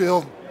 Oh,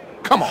 Bill,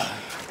 come on.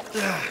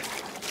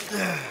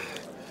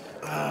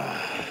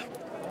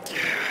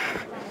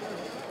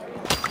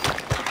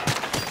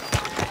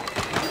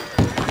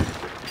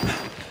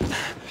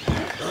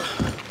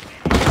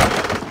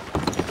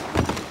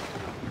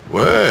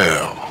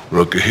 Well,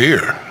 looky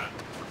here.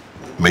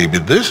 Maybe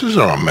this is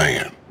our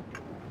man.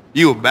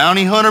 You a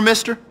bounty hunter,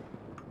 mister?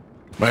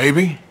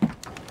 Maybe.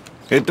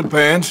 It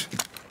depends.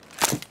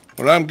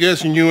 Well, I'm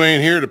guessing you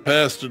ain't here to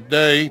pass the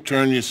day,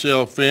 turn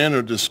yourself in,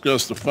 or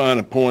discuss the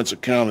finer points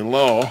of county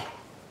law.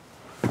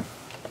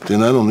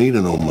 Then I don't need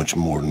to know much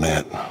more than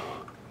that,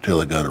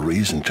 till I got a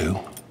reason to.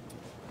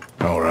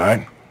 All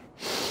right.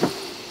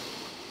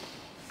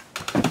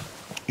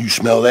 You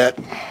smell that?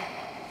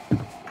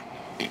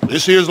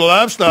 This here's a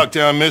livestock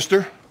town,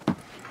 mister.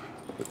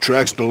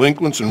 Attracts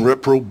delinquents and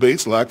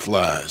reprobates like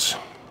flies.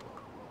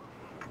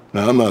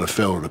 Now, I'm not a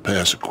fellow to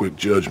pass a quick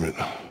judgment,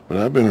 but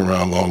I've been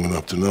around long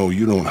enough to know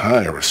you don't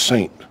hire a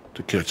saint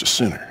to catch a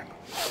sinner.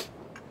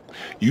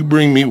 You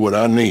bring me what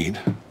I need,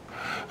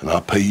 and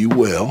I'll pay you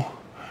well,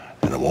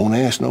 and I won't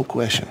ask no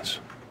questions.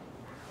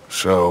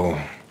 So,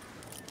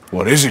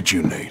 what is it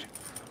you need?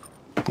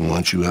 Why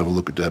don't you have a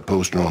look at that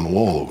poster on the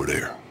wall over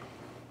there?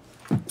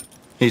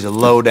 He's a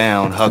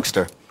low-down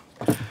huckster.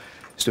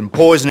 He's been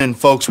poisoning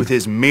folks with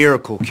his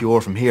miracle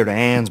cure from here to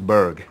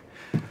Annesburg.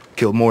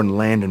 Killed more than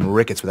Landon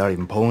Ricketts without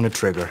even pulling a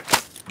trigger.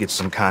 Gets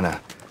some kind of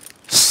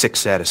sick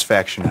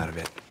satisfaction out of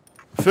it.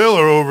 The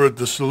fella over at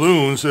the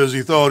saloon says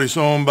he thought he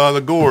saw him by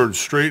the gorge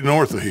straight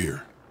north of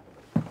here.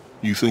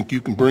 You think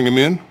you can bring him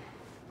in?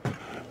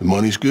 The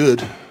money's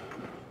good.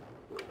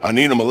 I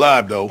need him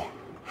alive, though.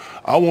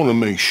 I want to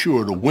make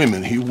sure the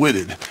women he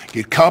witted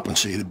get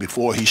compensated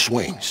before he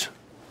swings.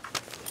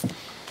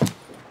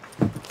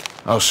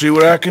 I'll see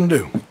what I can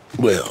do.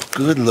 Well,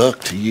 good luck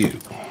to you.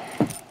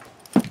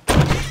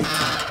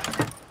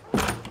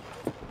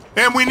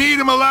 And we need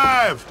him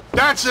alive.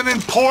 That's an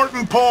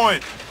important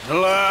point.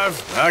 Alive,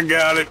 I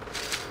got it.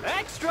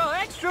 Extra,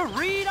 extra,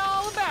 read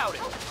all about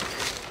it.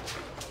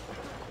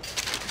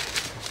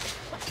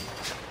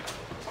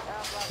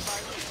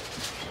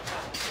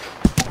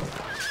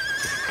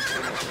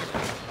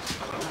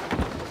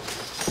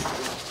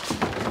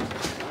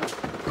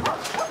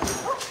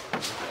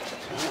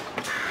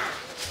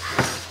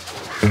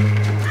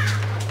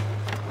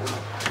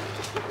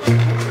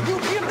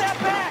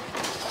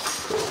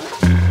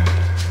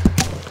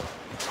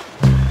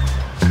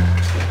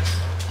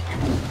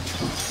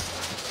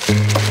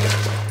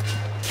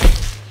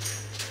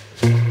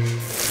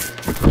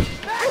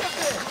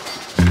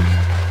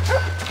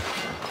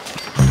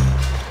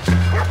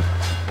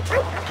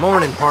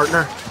 Morning,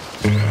 partner.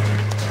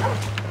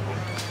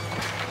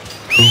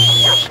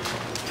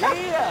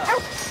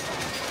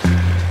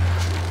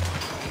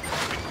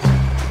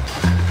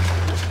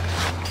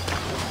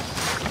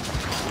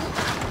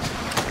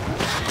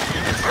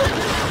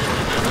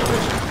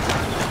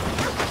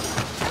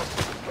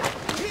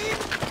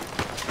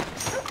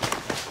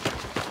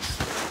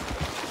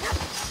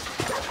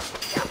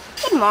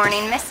 Good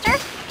morning, mister.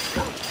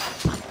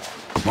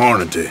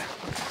 Morning to you.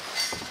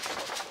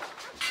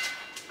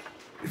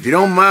 If you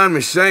don't mind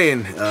me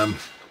saying,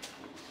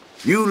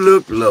 you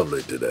look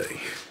lovely today.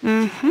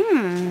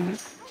 Mm-hmm.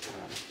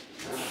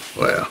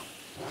 Well,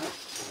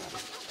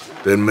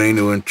 didn't mean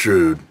to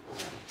intrude.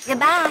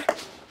 Goodbye.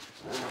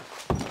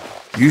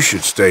 You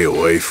should stay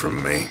away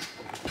from me.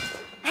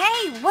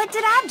 Hey, what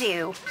did I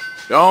do?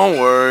 Don't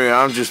worry,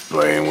 I'm just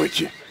playing with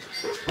you.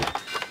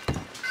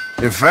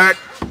 In fact,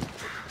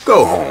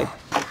 go home.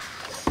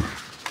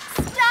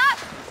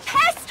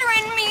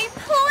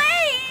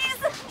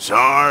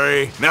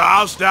 Sorry. Now,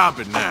 I'll stop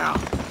it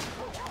now.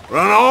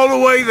 Run all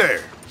the way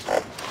there.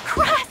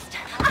 Christ!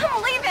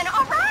 I'm leaving,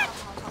 all right?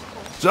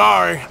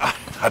 Sorry.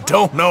 I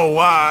don't know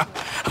why.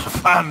 I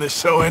find this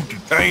so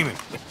entertaining.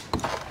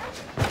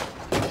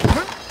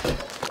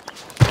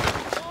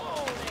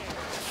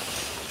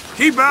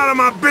 Keep out of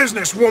my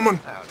business, woman.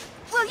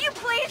 Will you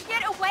please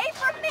get away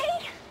from me?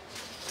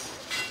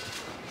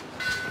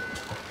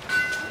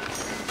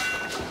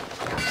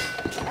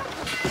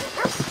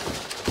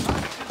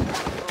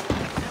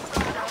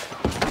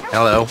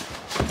 Hello.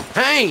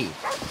 Hey!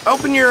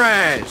 Open your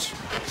eyes.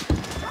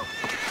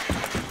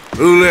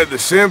 Who let the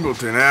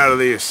simpleton out of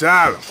the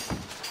asylum?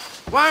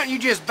 Why don't you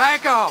just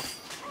back off?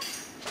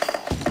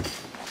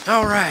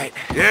 All right.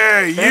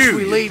 Yeah, you, Best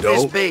we leave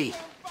this dope. be.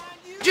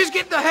 Just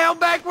get the hell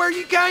back where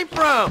you came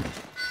from.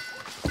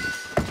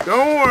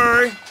 Don't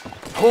worry.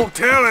 Won't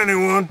tell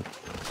anyone.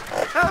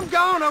 I'm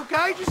gone,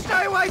 okay? Just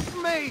stay away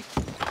from me.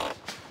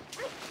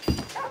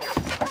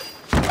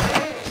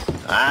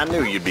 I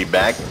knew you'd be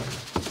back.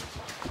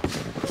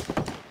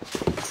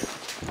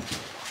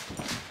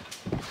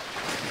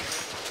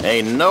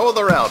 Ain't no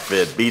other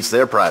outfit beats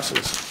their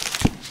prices.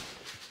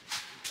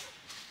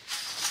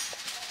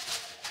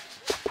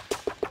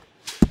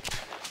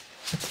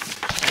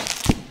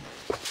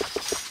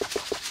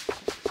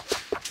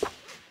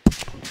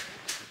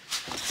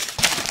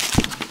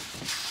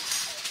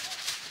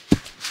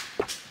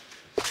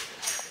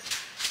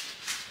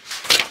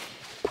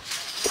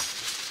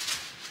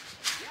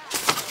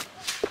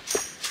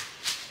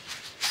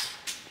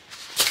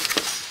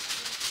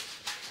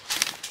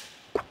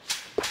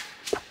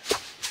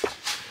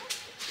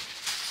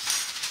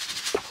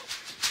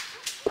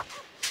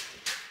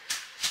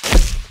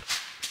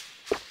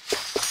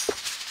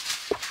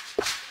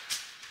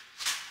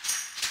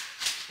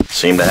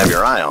 Seem to have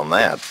your eye on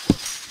that.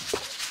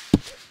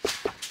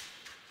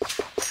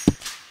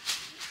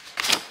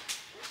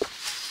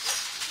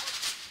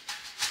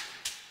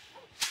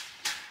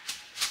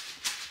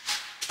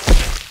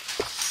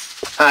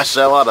 I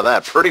sell out of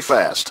that pretty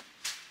fast.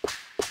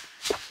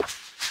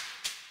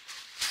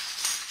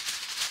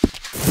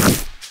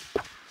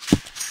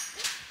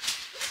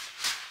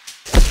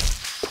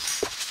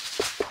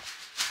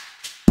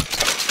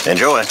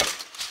 Enjoy.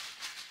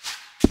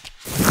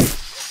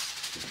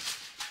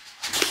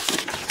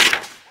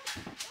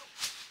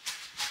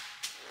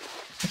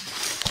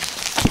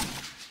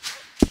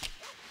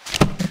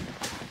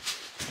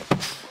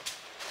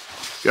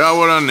 Got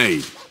what I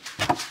need.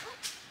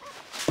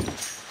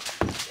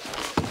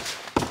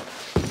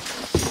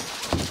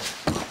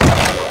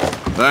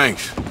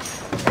 Thanks.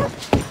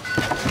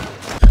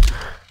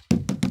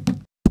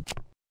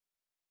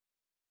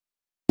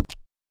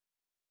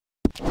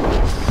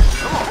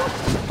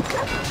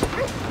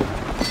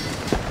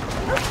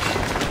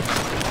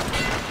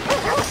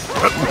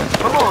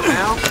 Come on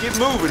now, get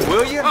moving,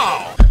 will you?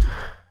 Oh!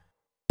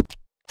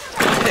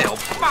 Hell,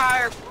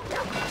 fire!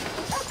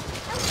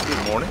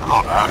 Good morning.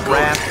 Oh,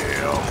 Raph,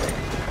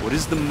 what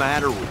is the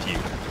matter with you?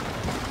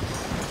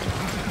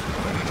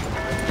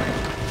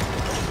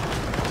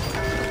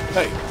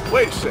 Hey,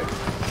 wait a second.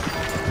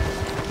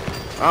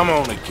 I'm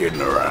only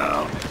kidding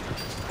around.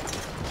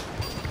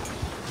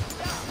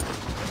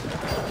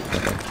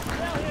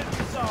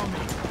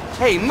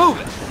 Hey, move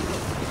it!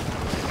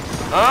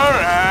 All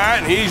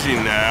right, easy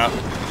now.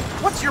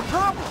 What's your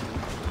problem?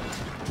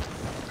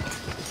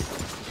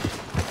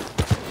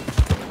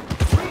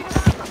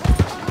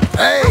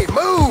 Hey,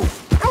 move!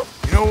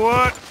 You know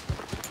what?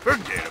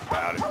 Forget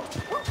about it.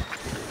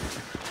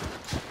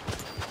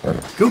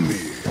 Come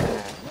here.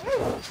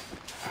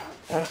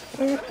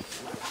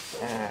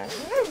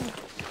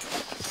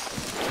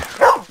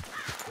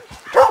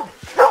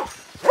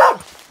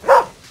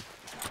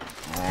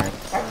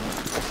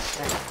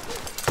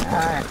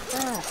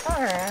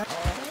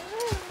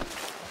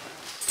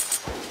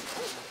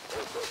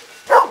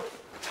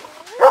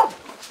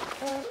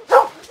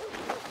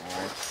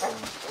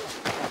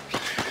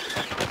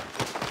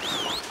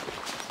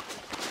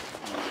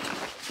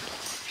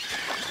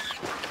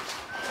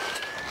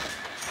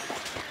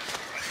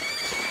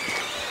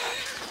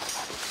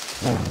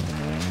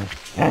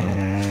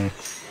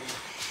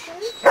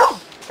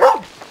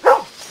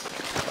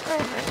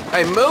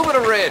 Hey, move it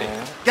already.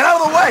 Get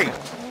out of the way!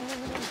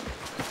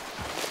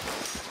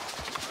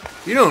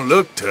 You don't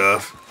look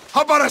tough.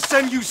 How about I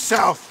send you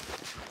south?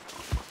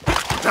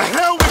 The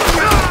hell with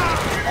you!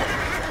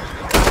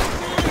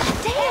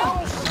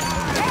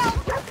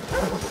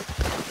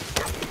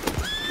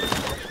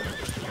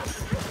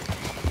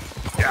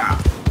 Yeah.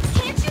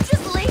 Can't you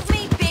just leave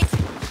me be?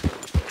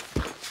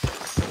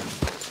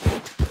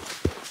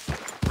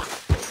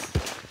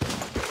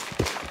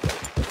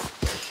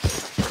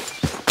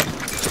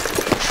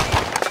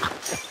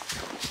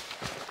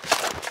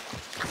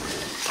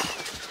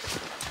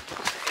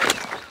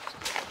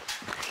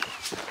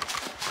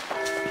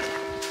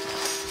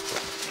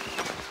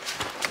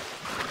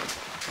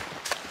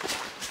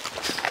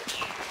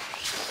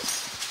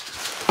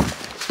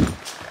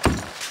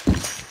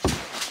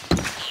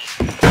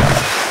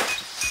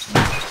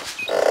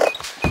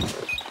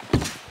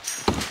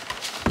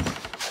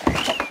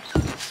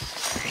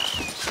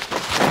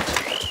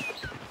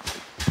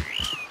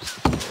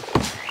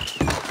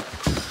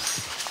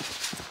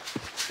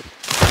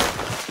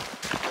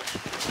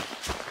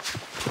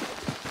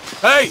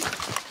 Hey,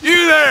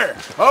 you there!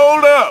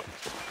 Hold up!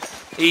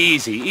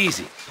 Easy,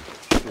 easy.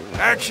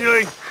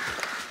 Actually,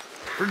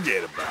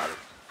 forget about it.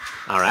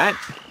 All right.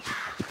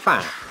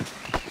 Fine.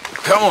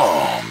 Come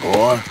on,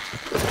 boy.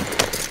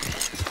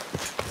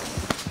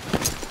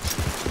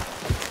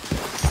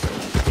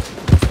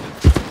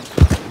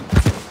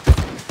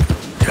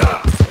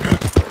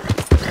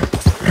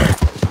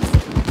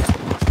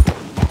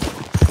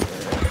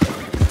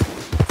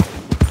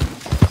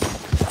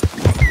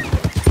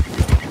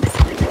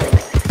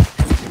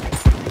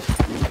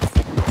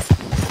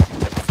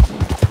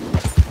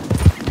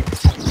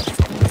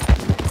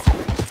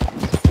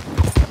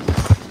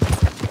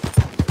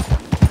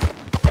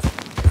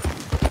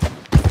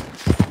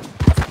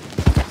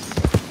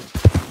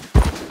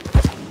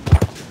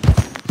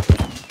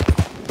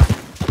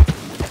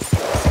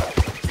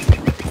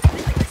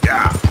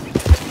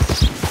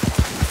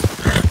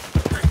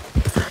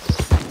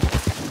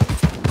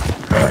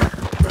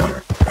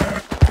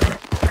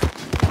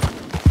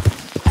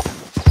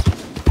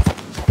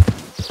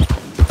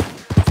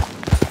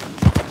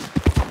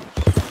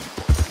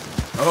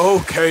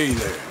 Okay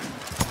there.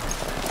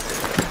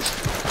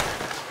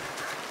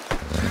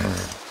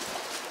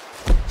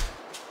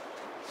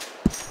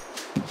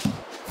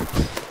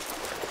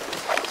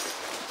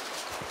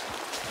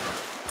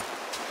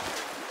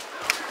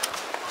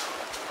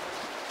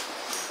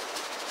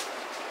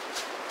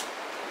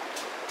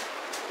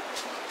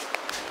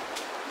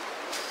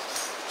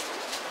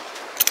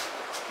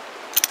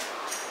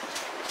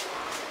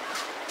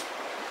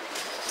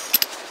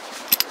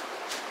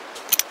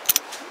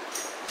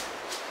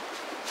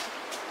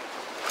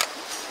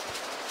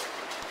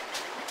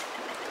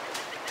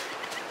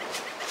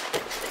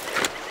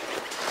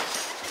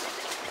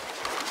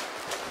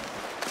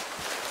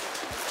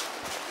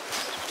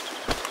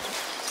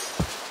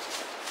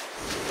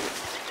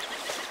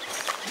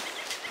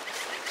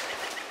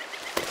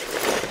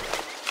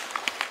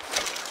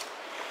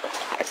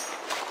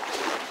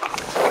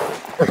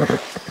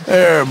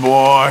 There,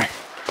 boy.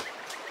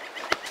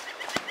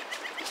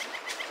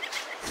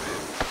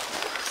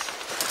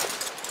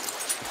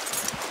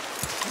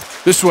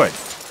 This way.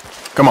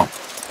 Come on.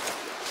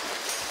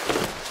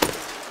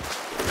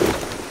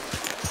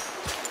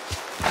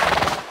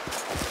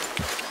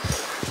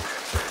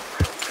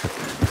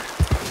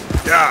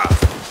 Yeah.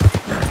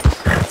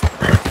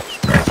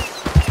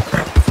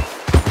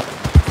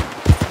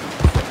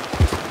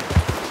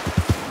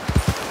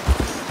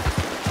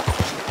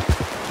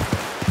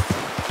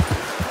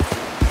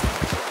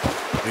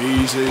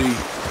 Easy.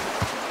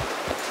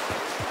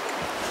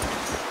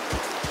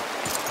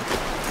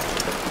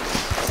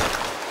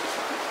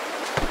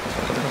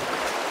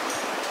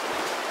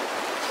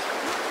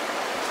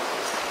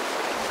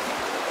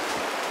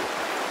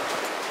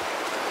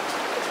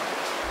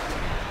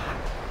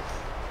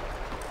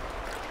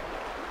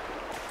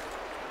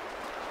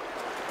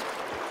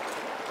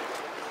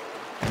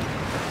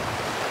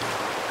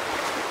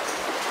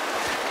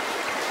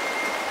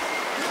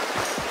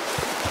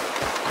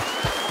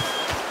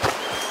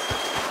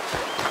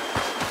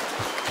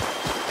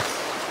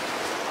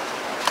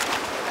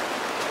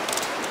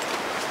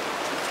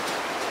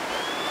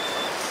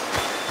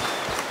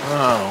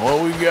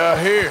 What we got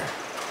here?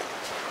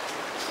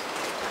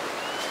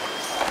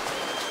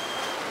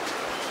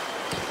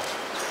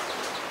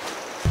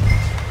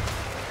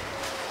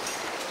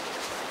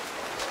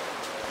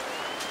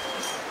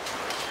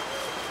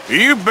 Are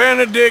you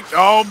Benedict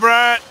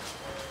Albright?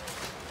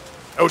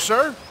 Oh,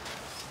 sir?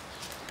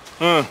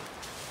 Huh.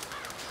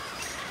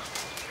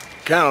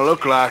 Kinda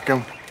look like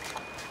him.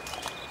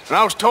 And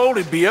I was told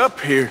he'd be up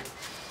here.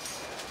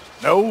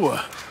 No,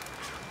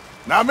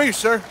 not me,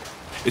 sir.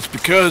 It's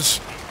because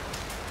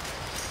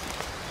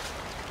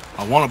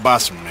I want to buy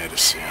some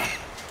medicine.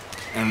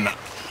 And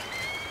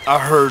I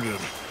heard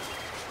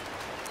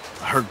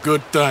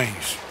good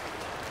things.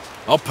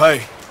 I'll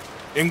pay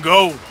in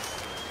gold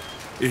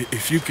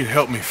if you could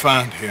help me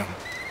find him.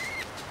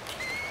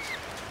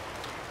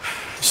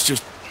 It's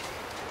just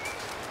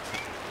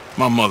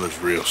my mother's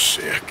real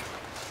sick.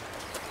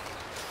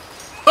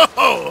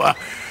 Oh,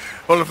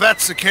 well, if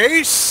that's the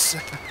case,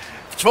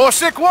 for a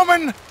sick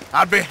woman,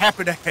 I'd be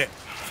happy to help.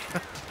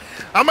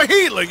 I'm a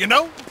healer, you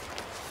know?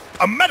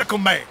 A medical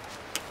man.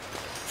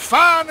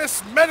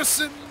 Finest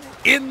medicine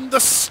in the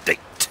state.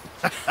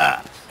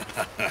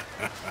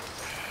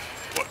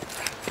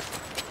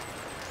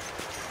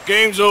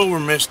 Game's over,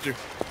 mister.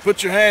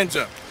 Put your hands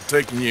up. I'm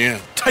taking you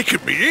in.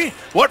 Taking me in?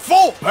 What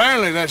for?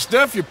 Apparently that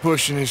stuff you're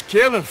pushing is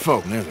killing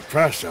folk. And there's a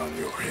price on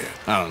your head.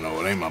 I don't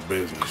know. It ain't my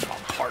business. Come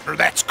on, partner.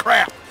 That's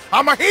crap.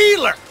 I'm a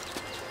healer.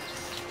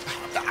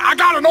 I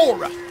got an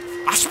aura.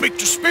 I speak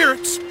to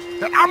spirits.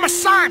 I'm a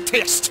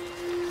scientist.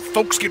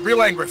 Folks get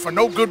real angry for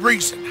no good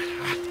reason.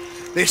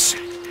 This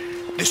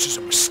is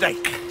a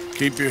mistake.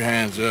 Keep your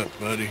hands up,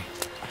 buddy.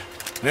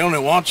 They only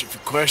want you for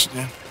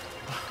questioning.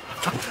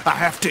 I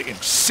have to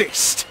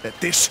insist that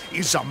this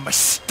is a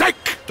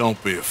mistake.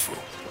 Don't be a fool.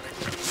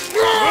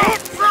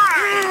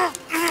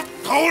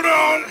 Hold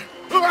on.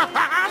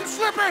 I'm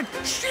slipping.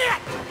 Shit.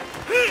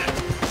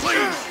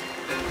 Please.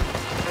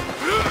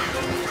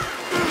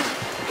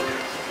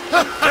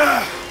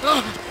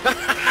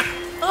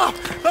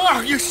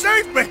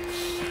 saved me!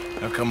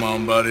 Now come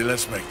on, buddy,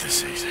 let's make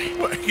this easy.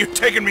 What, you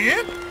taking me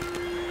in?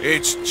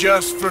 It's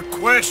just for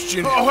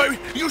questioning. Oh,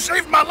 you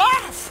saved my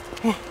life!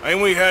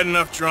 Ain't we had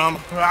enough drama?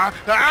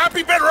 I'd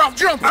be better off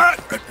jumping.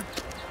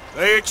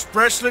 They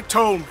expressly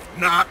told me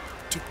not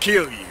to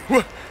kill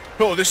you.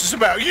 Oh, this is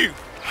about you.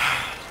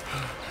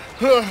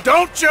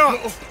 Don't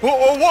jump!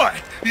 Or what?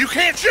 You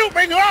can't shoot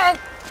me, no!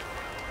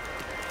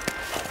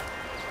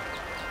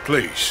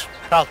 Please.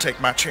 I'll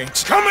take my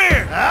chance. Come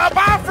here!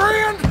 Bye,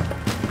 friend!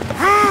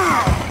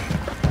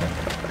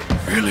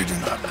 Really do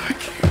not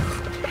like you.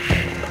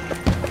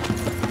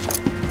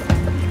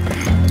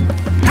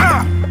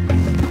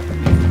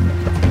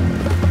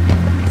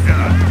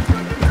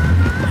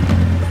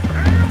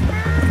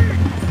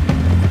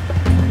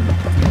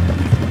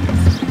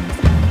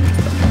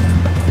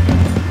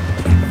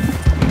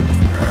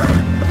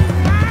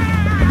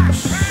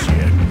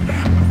 Shit.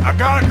 I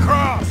gotta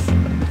cross.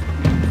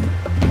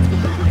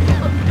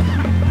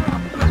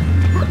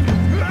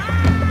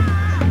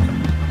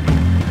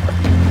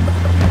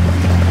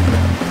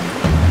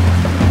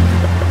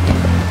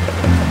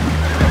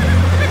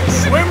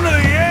 Swim to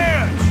the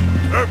edge!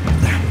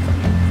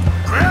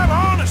 Grab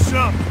onto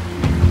something!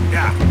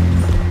 Yeah.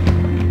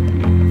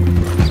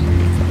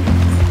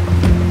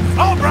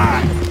 All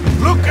right!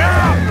 Look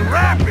out! The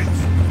rapids!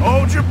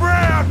 Hold your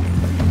breath!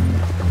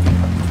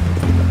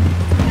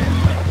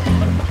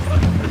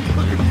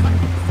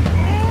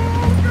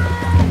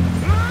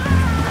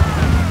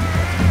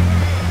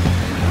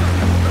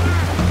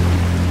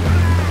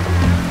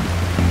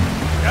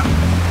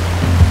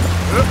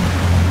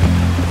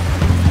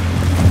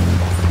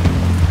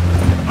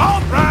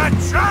 All right,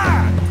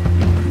 try!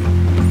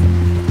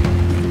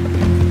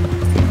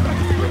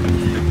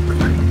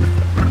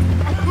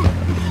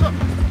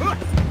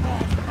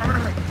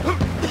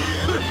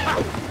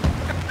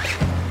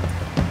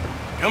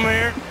 Come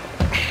here.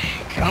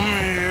 Come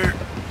here.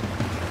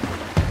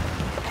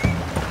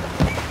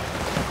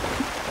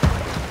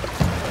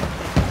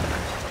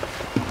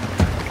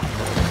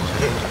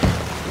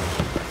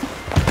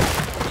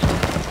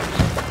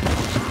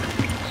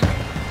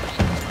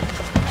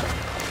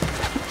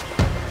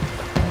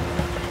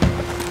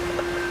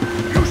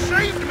 You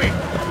saved me!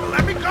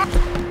 Let me go!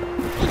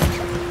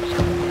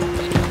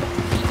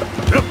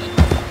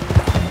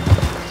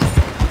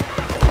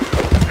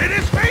 It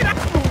is fate!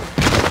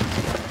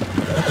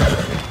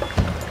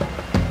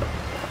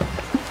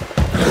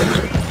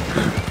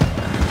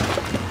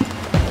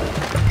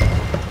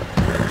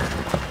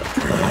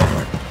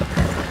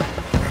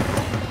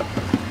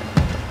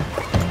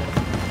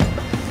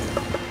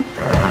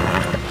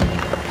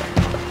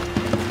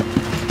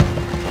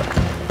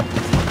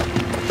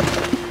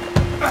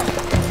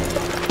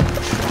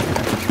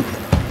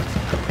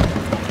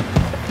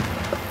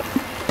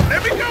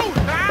 Let me go!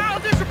 I'll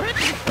disappear!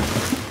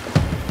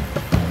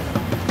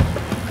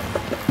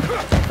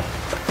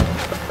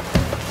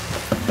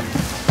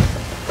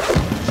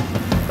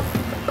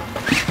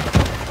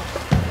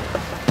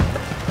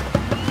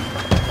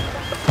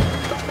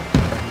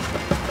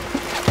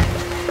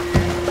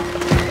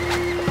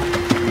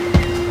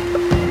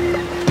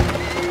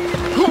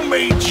 Who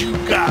made you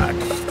God,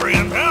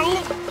 friend?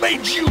 Who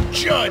made you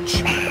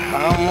judge?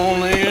 I'm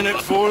only in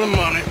it for the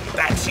money.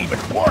 That's even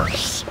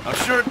worse. I'm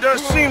sure it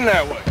does seem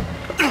that way.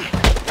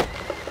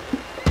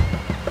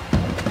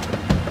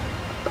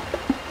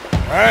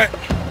 All right,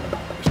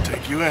 let's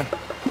take you in.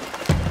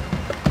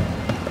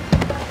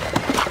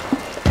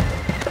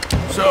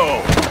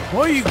 So,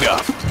 what do you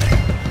got for me?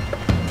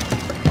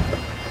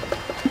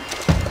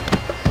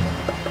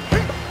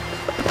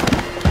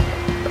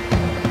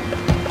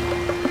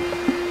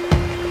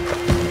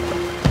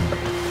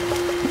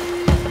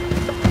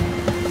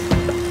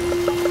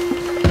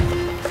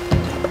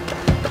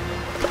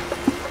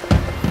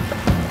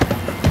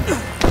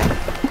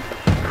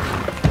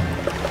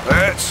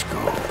 Let's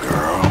go,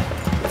 girl.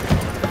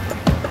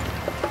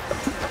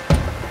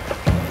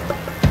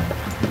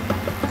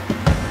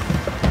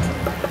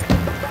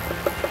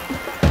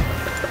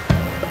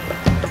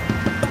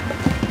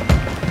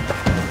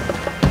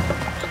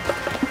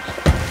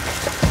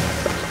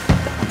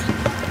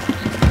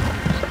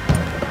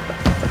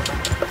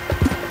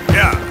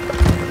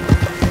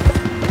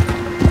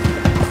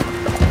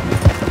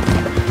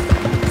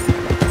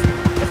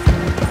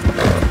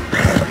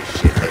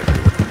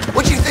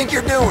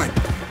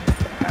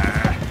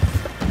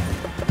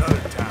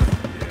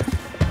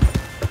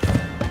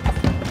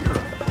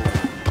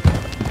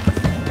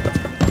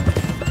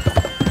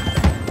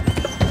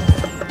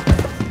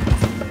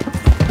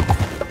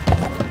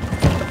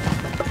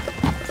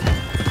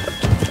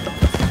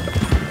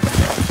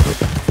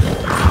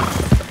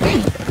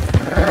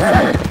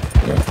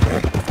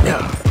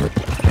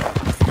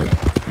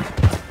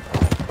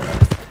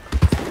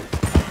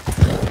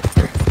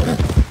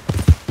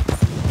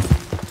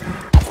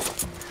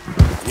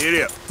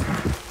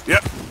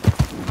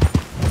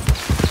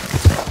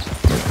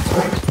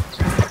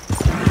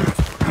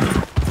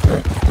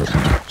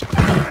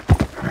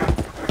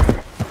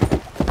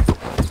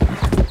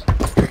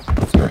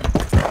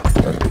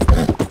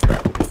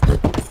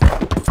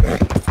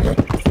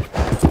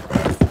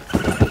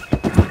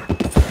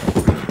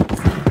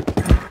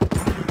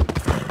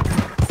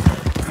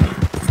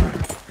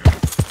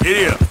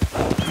 Giddy up.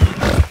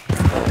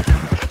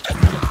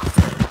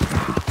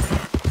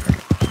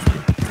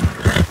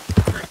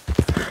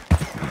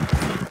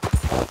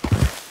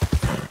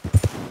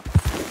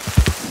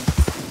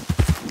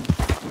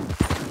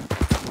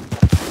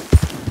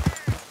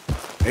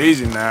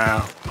 Easy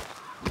now.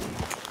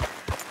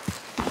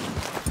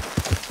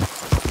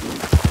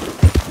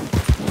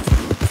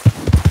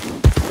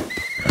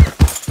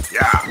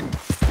 Yeah.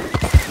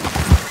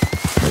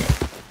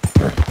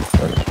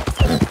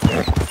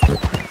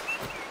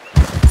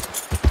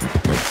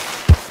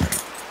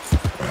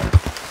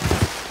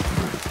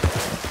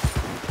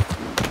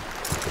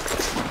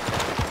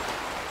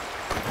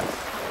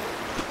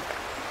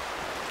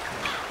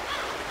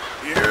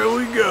 Here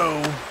we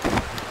go.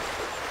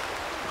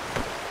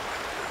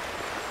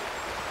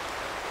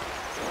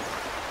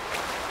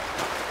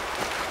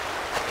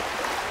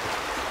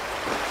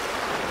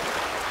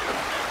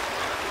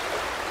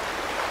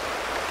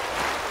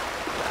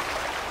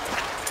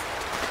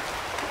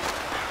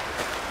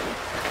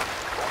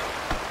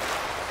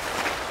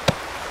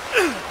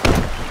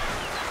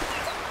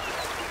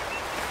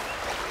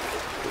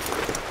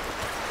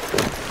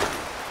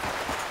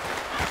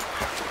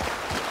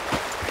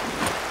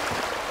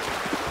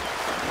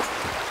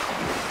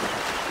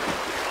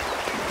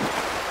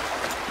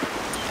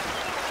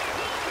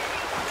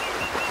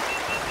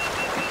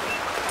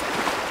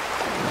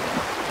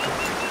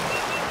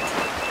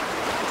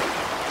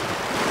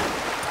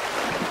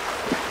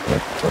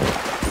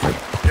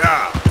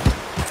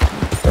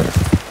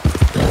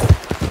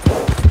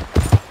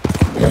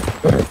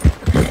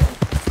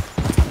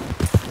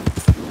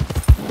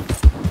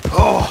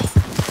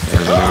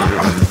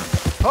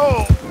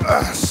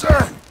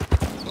 Sir,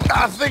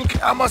 I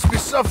think I must be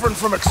suffering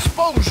from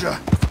exposure.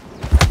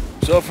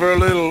 Suffer a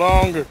little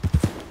longer.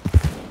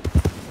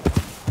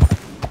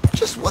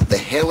 Just what the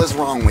hell is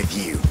wrong with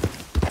you?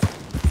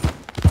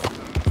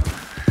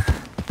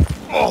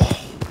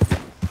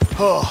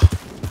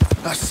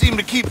 I seem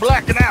to keep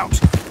blacking out.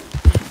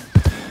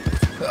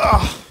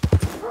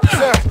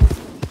 Sir.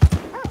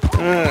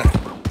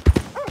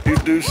 You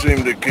do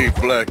seem to keep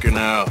blacking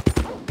out.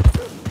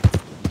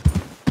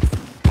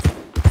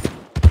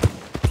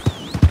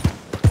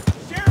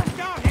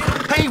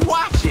 Hey,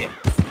 watch it!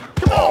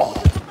 Come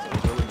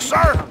on!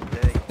 Sir,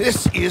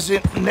 this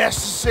isn't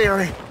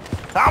necessary.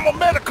 I'm a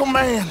medical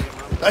man,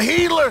 a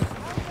healer.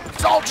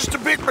 It's all just a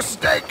big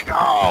mistake.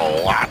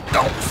 Oh, I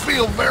don't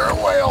feel very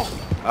well.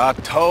 I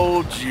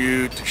told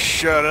you to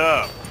shut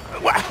up.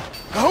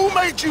 Who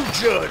made you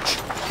judge?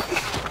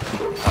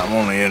 I'm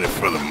only in it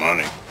for the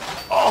money.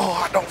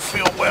 Oh, I don't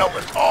feel well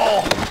at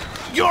all.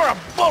 You're a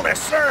bully,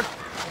 sir.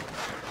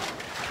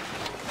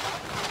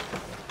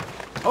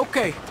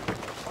 Okay.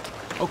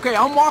 Okay,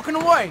 I'm walking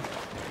away.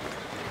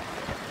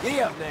 Giddy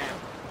up now.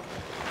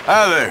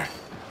 Hi there.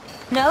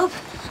 Nope.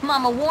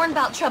 Mama warned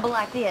about trouble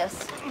like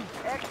this.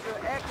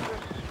 Extra, extra.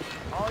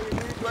 All you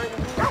need right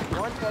here,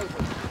 one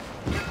paper.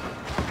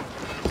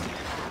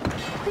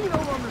 You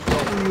don't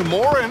understand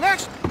anymore, and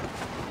that's...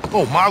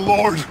 Oh, my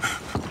lord.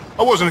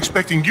 I wasn't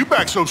expecting you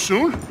back so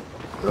soon.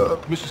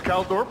 Mrs.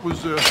 Calthorpe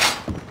was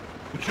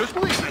just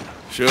leaving.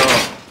 Sure.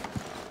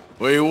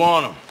 Where you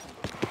want him?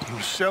 He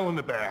was selling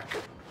the back.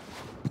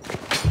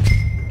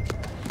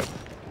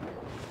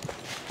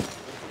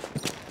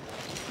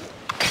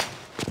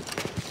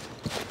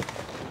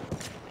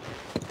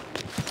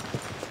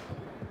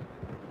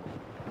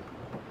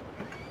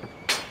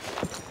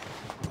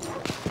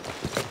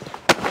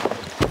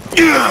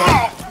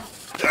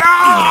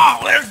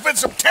 There's been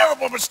some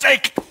terrible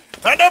mistake.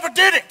 I never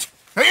did it.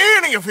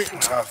 Any of it.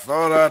 I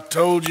thought I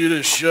told you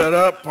to shut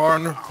up,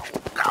 partner.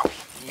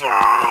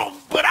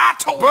 But I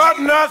told you. But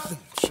nothing.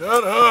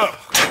 Shut up.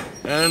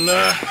 And,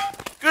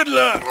 good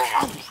luck.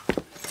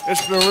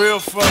 It's been real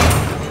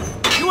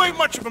fun. You ain't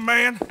much of a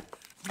man.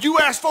 You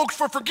ask folks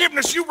for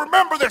forgiveness, you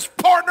remember this,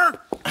 partner?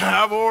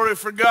 I've already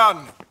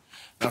forgotten.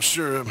 Now,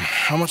 sure,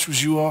 how much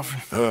was you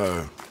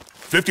offering?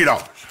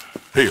 $50.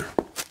 Here.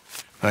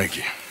 Thank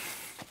you.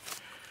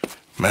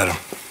 Madam.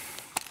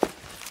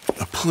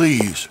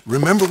 Please,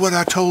 remember what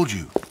I told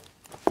you.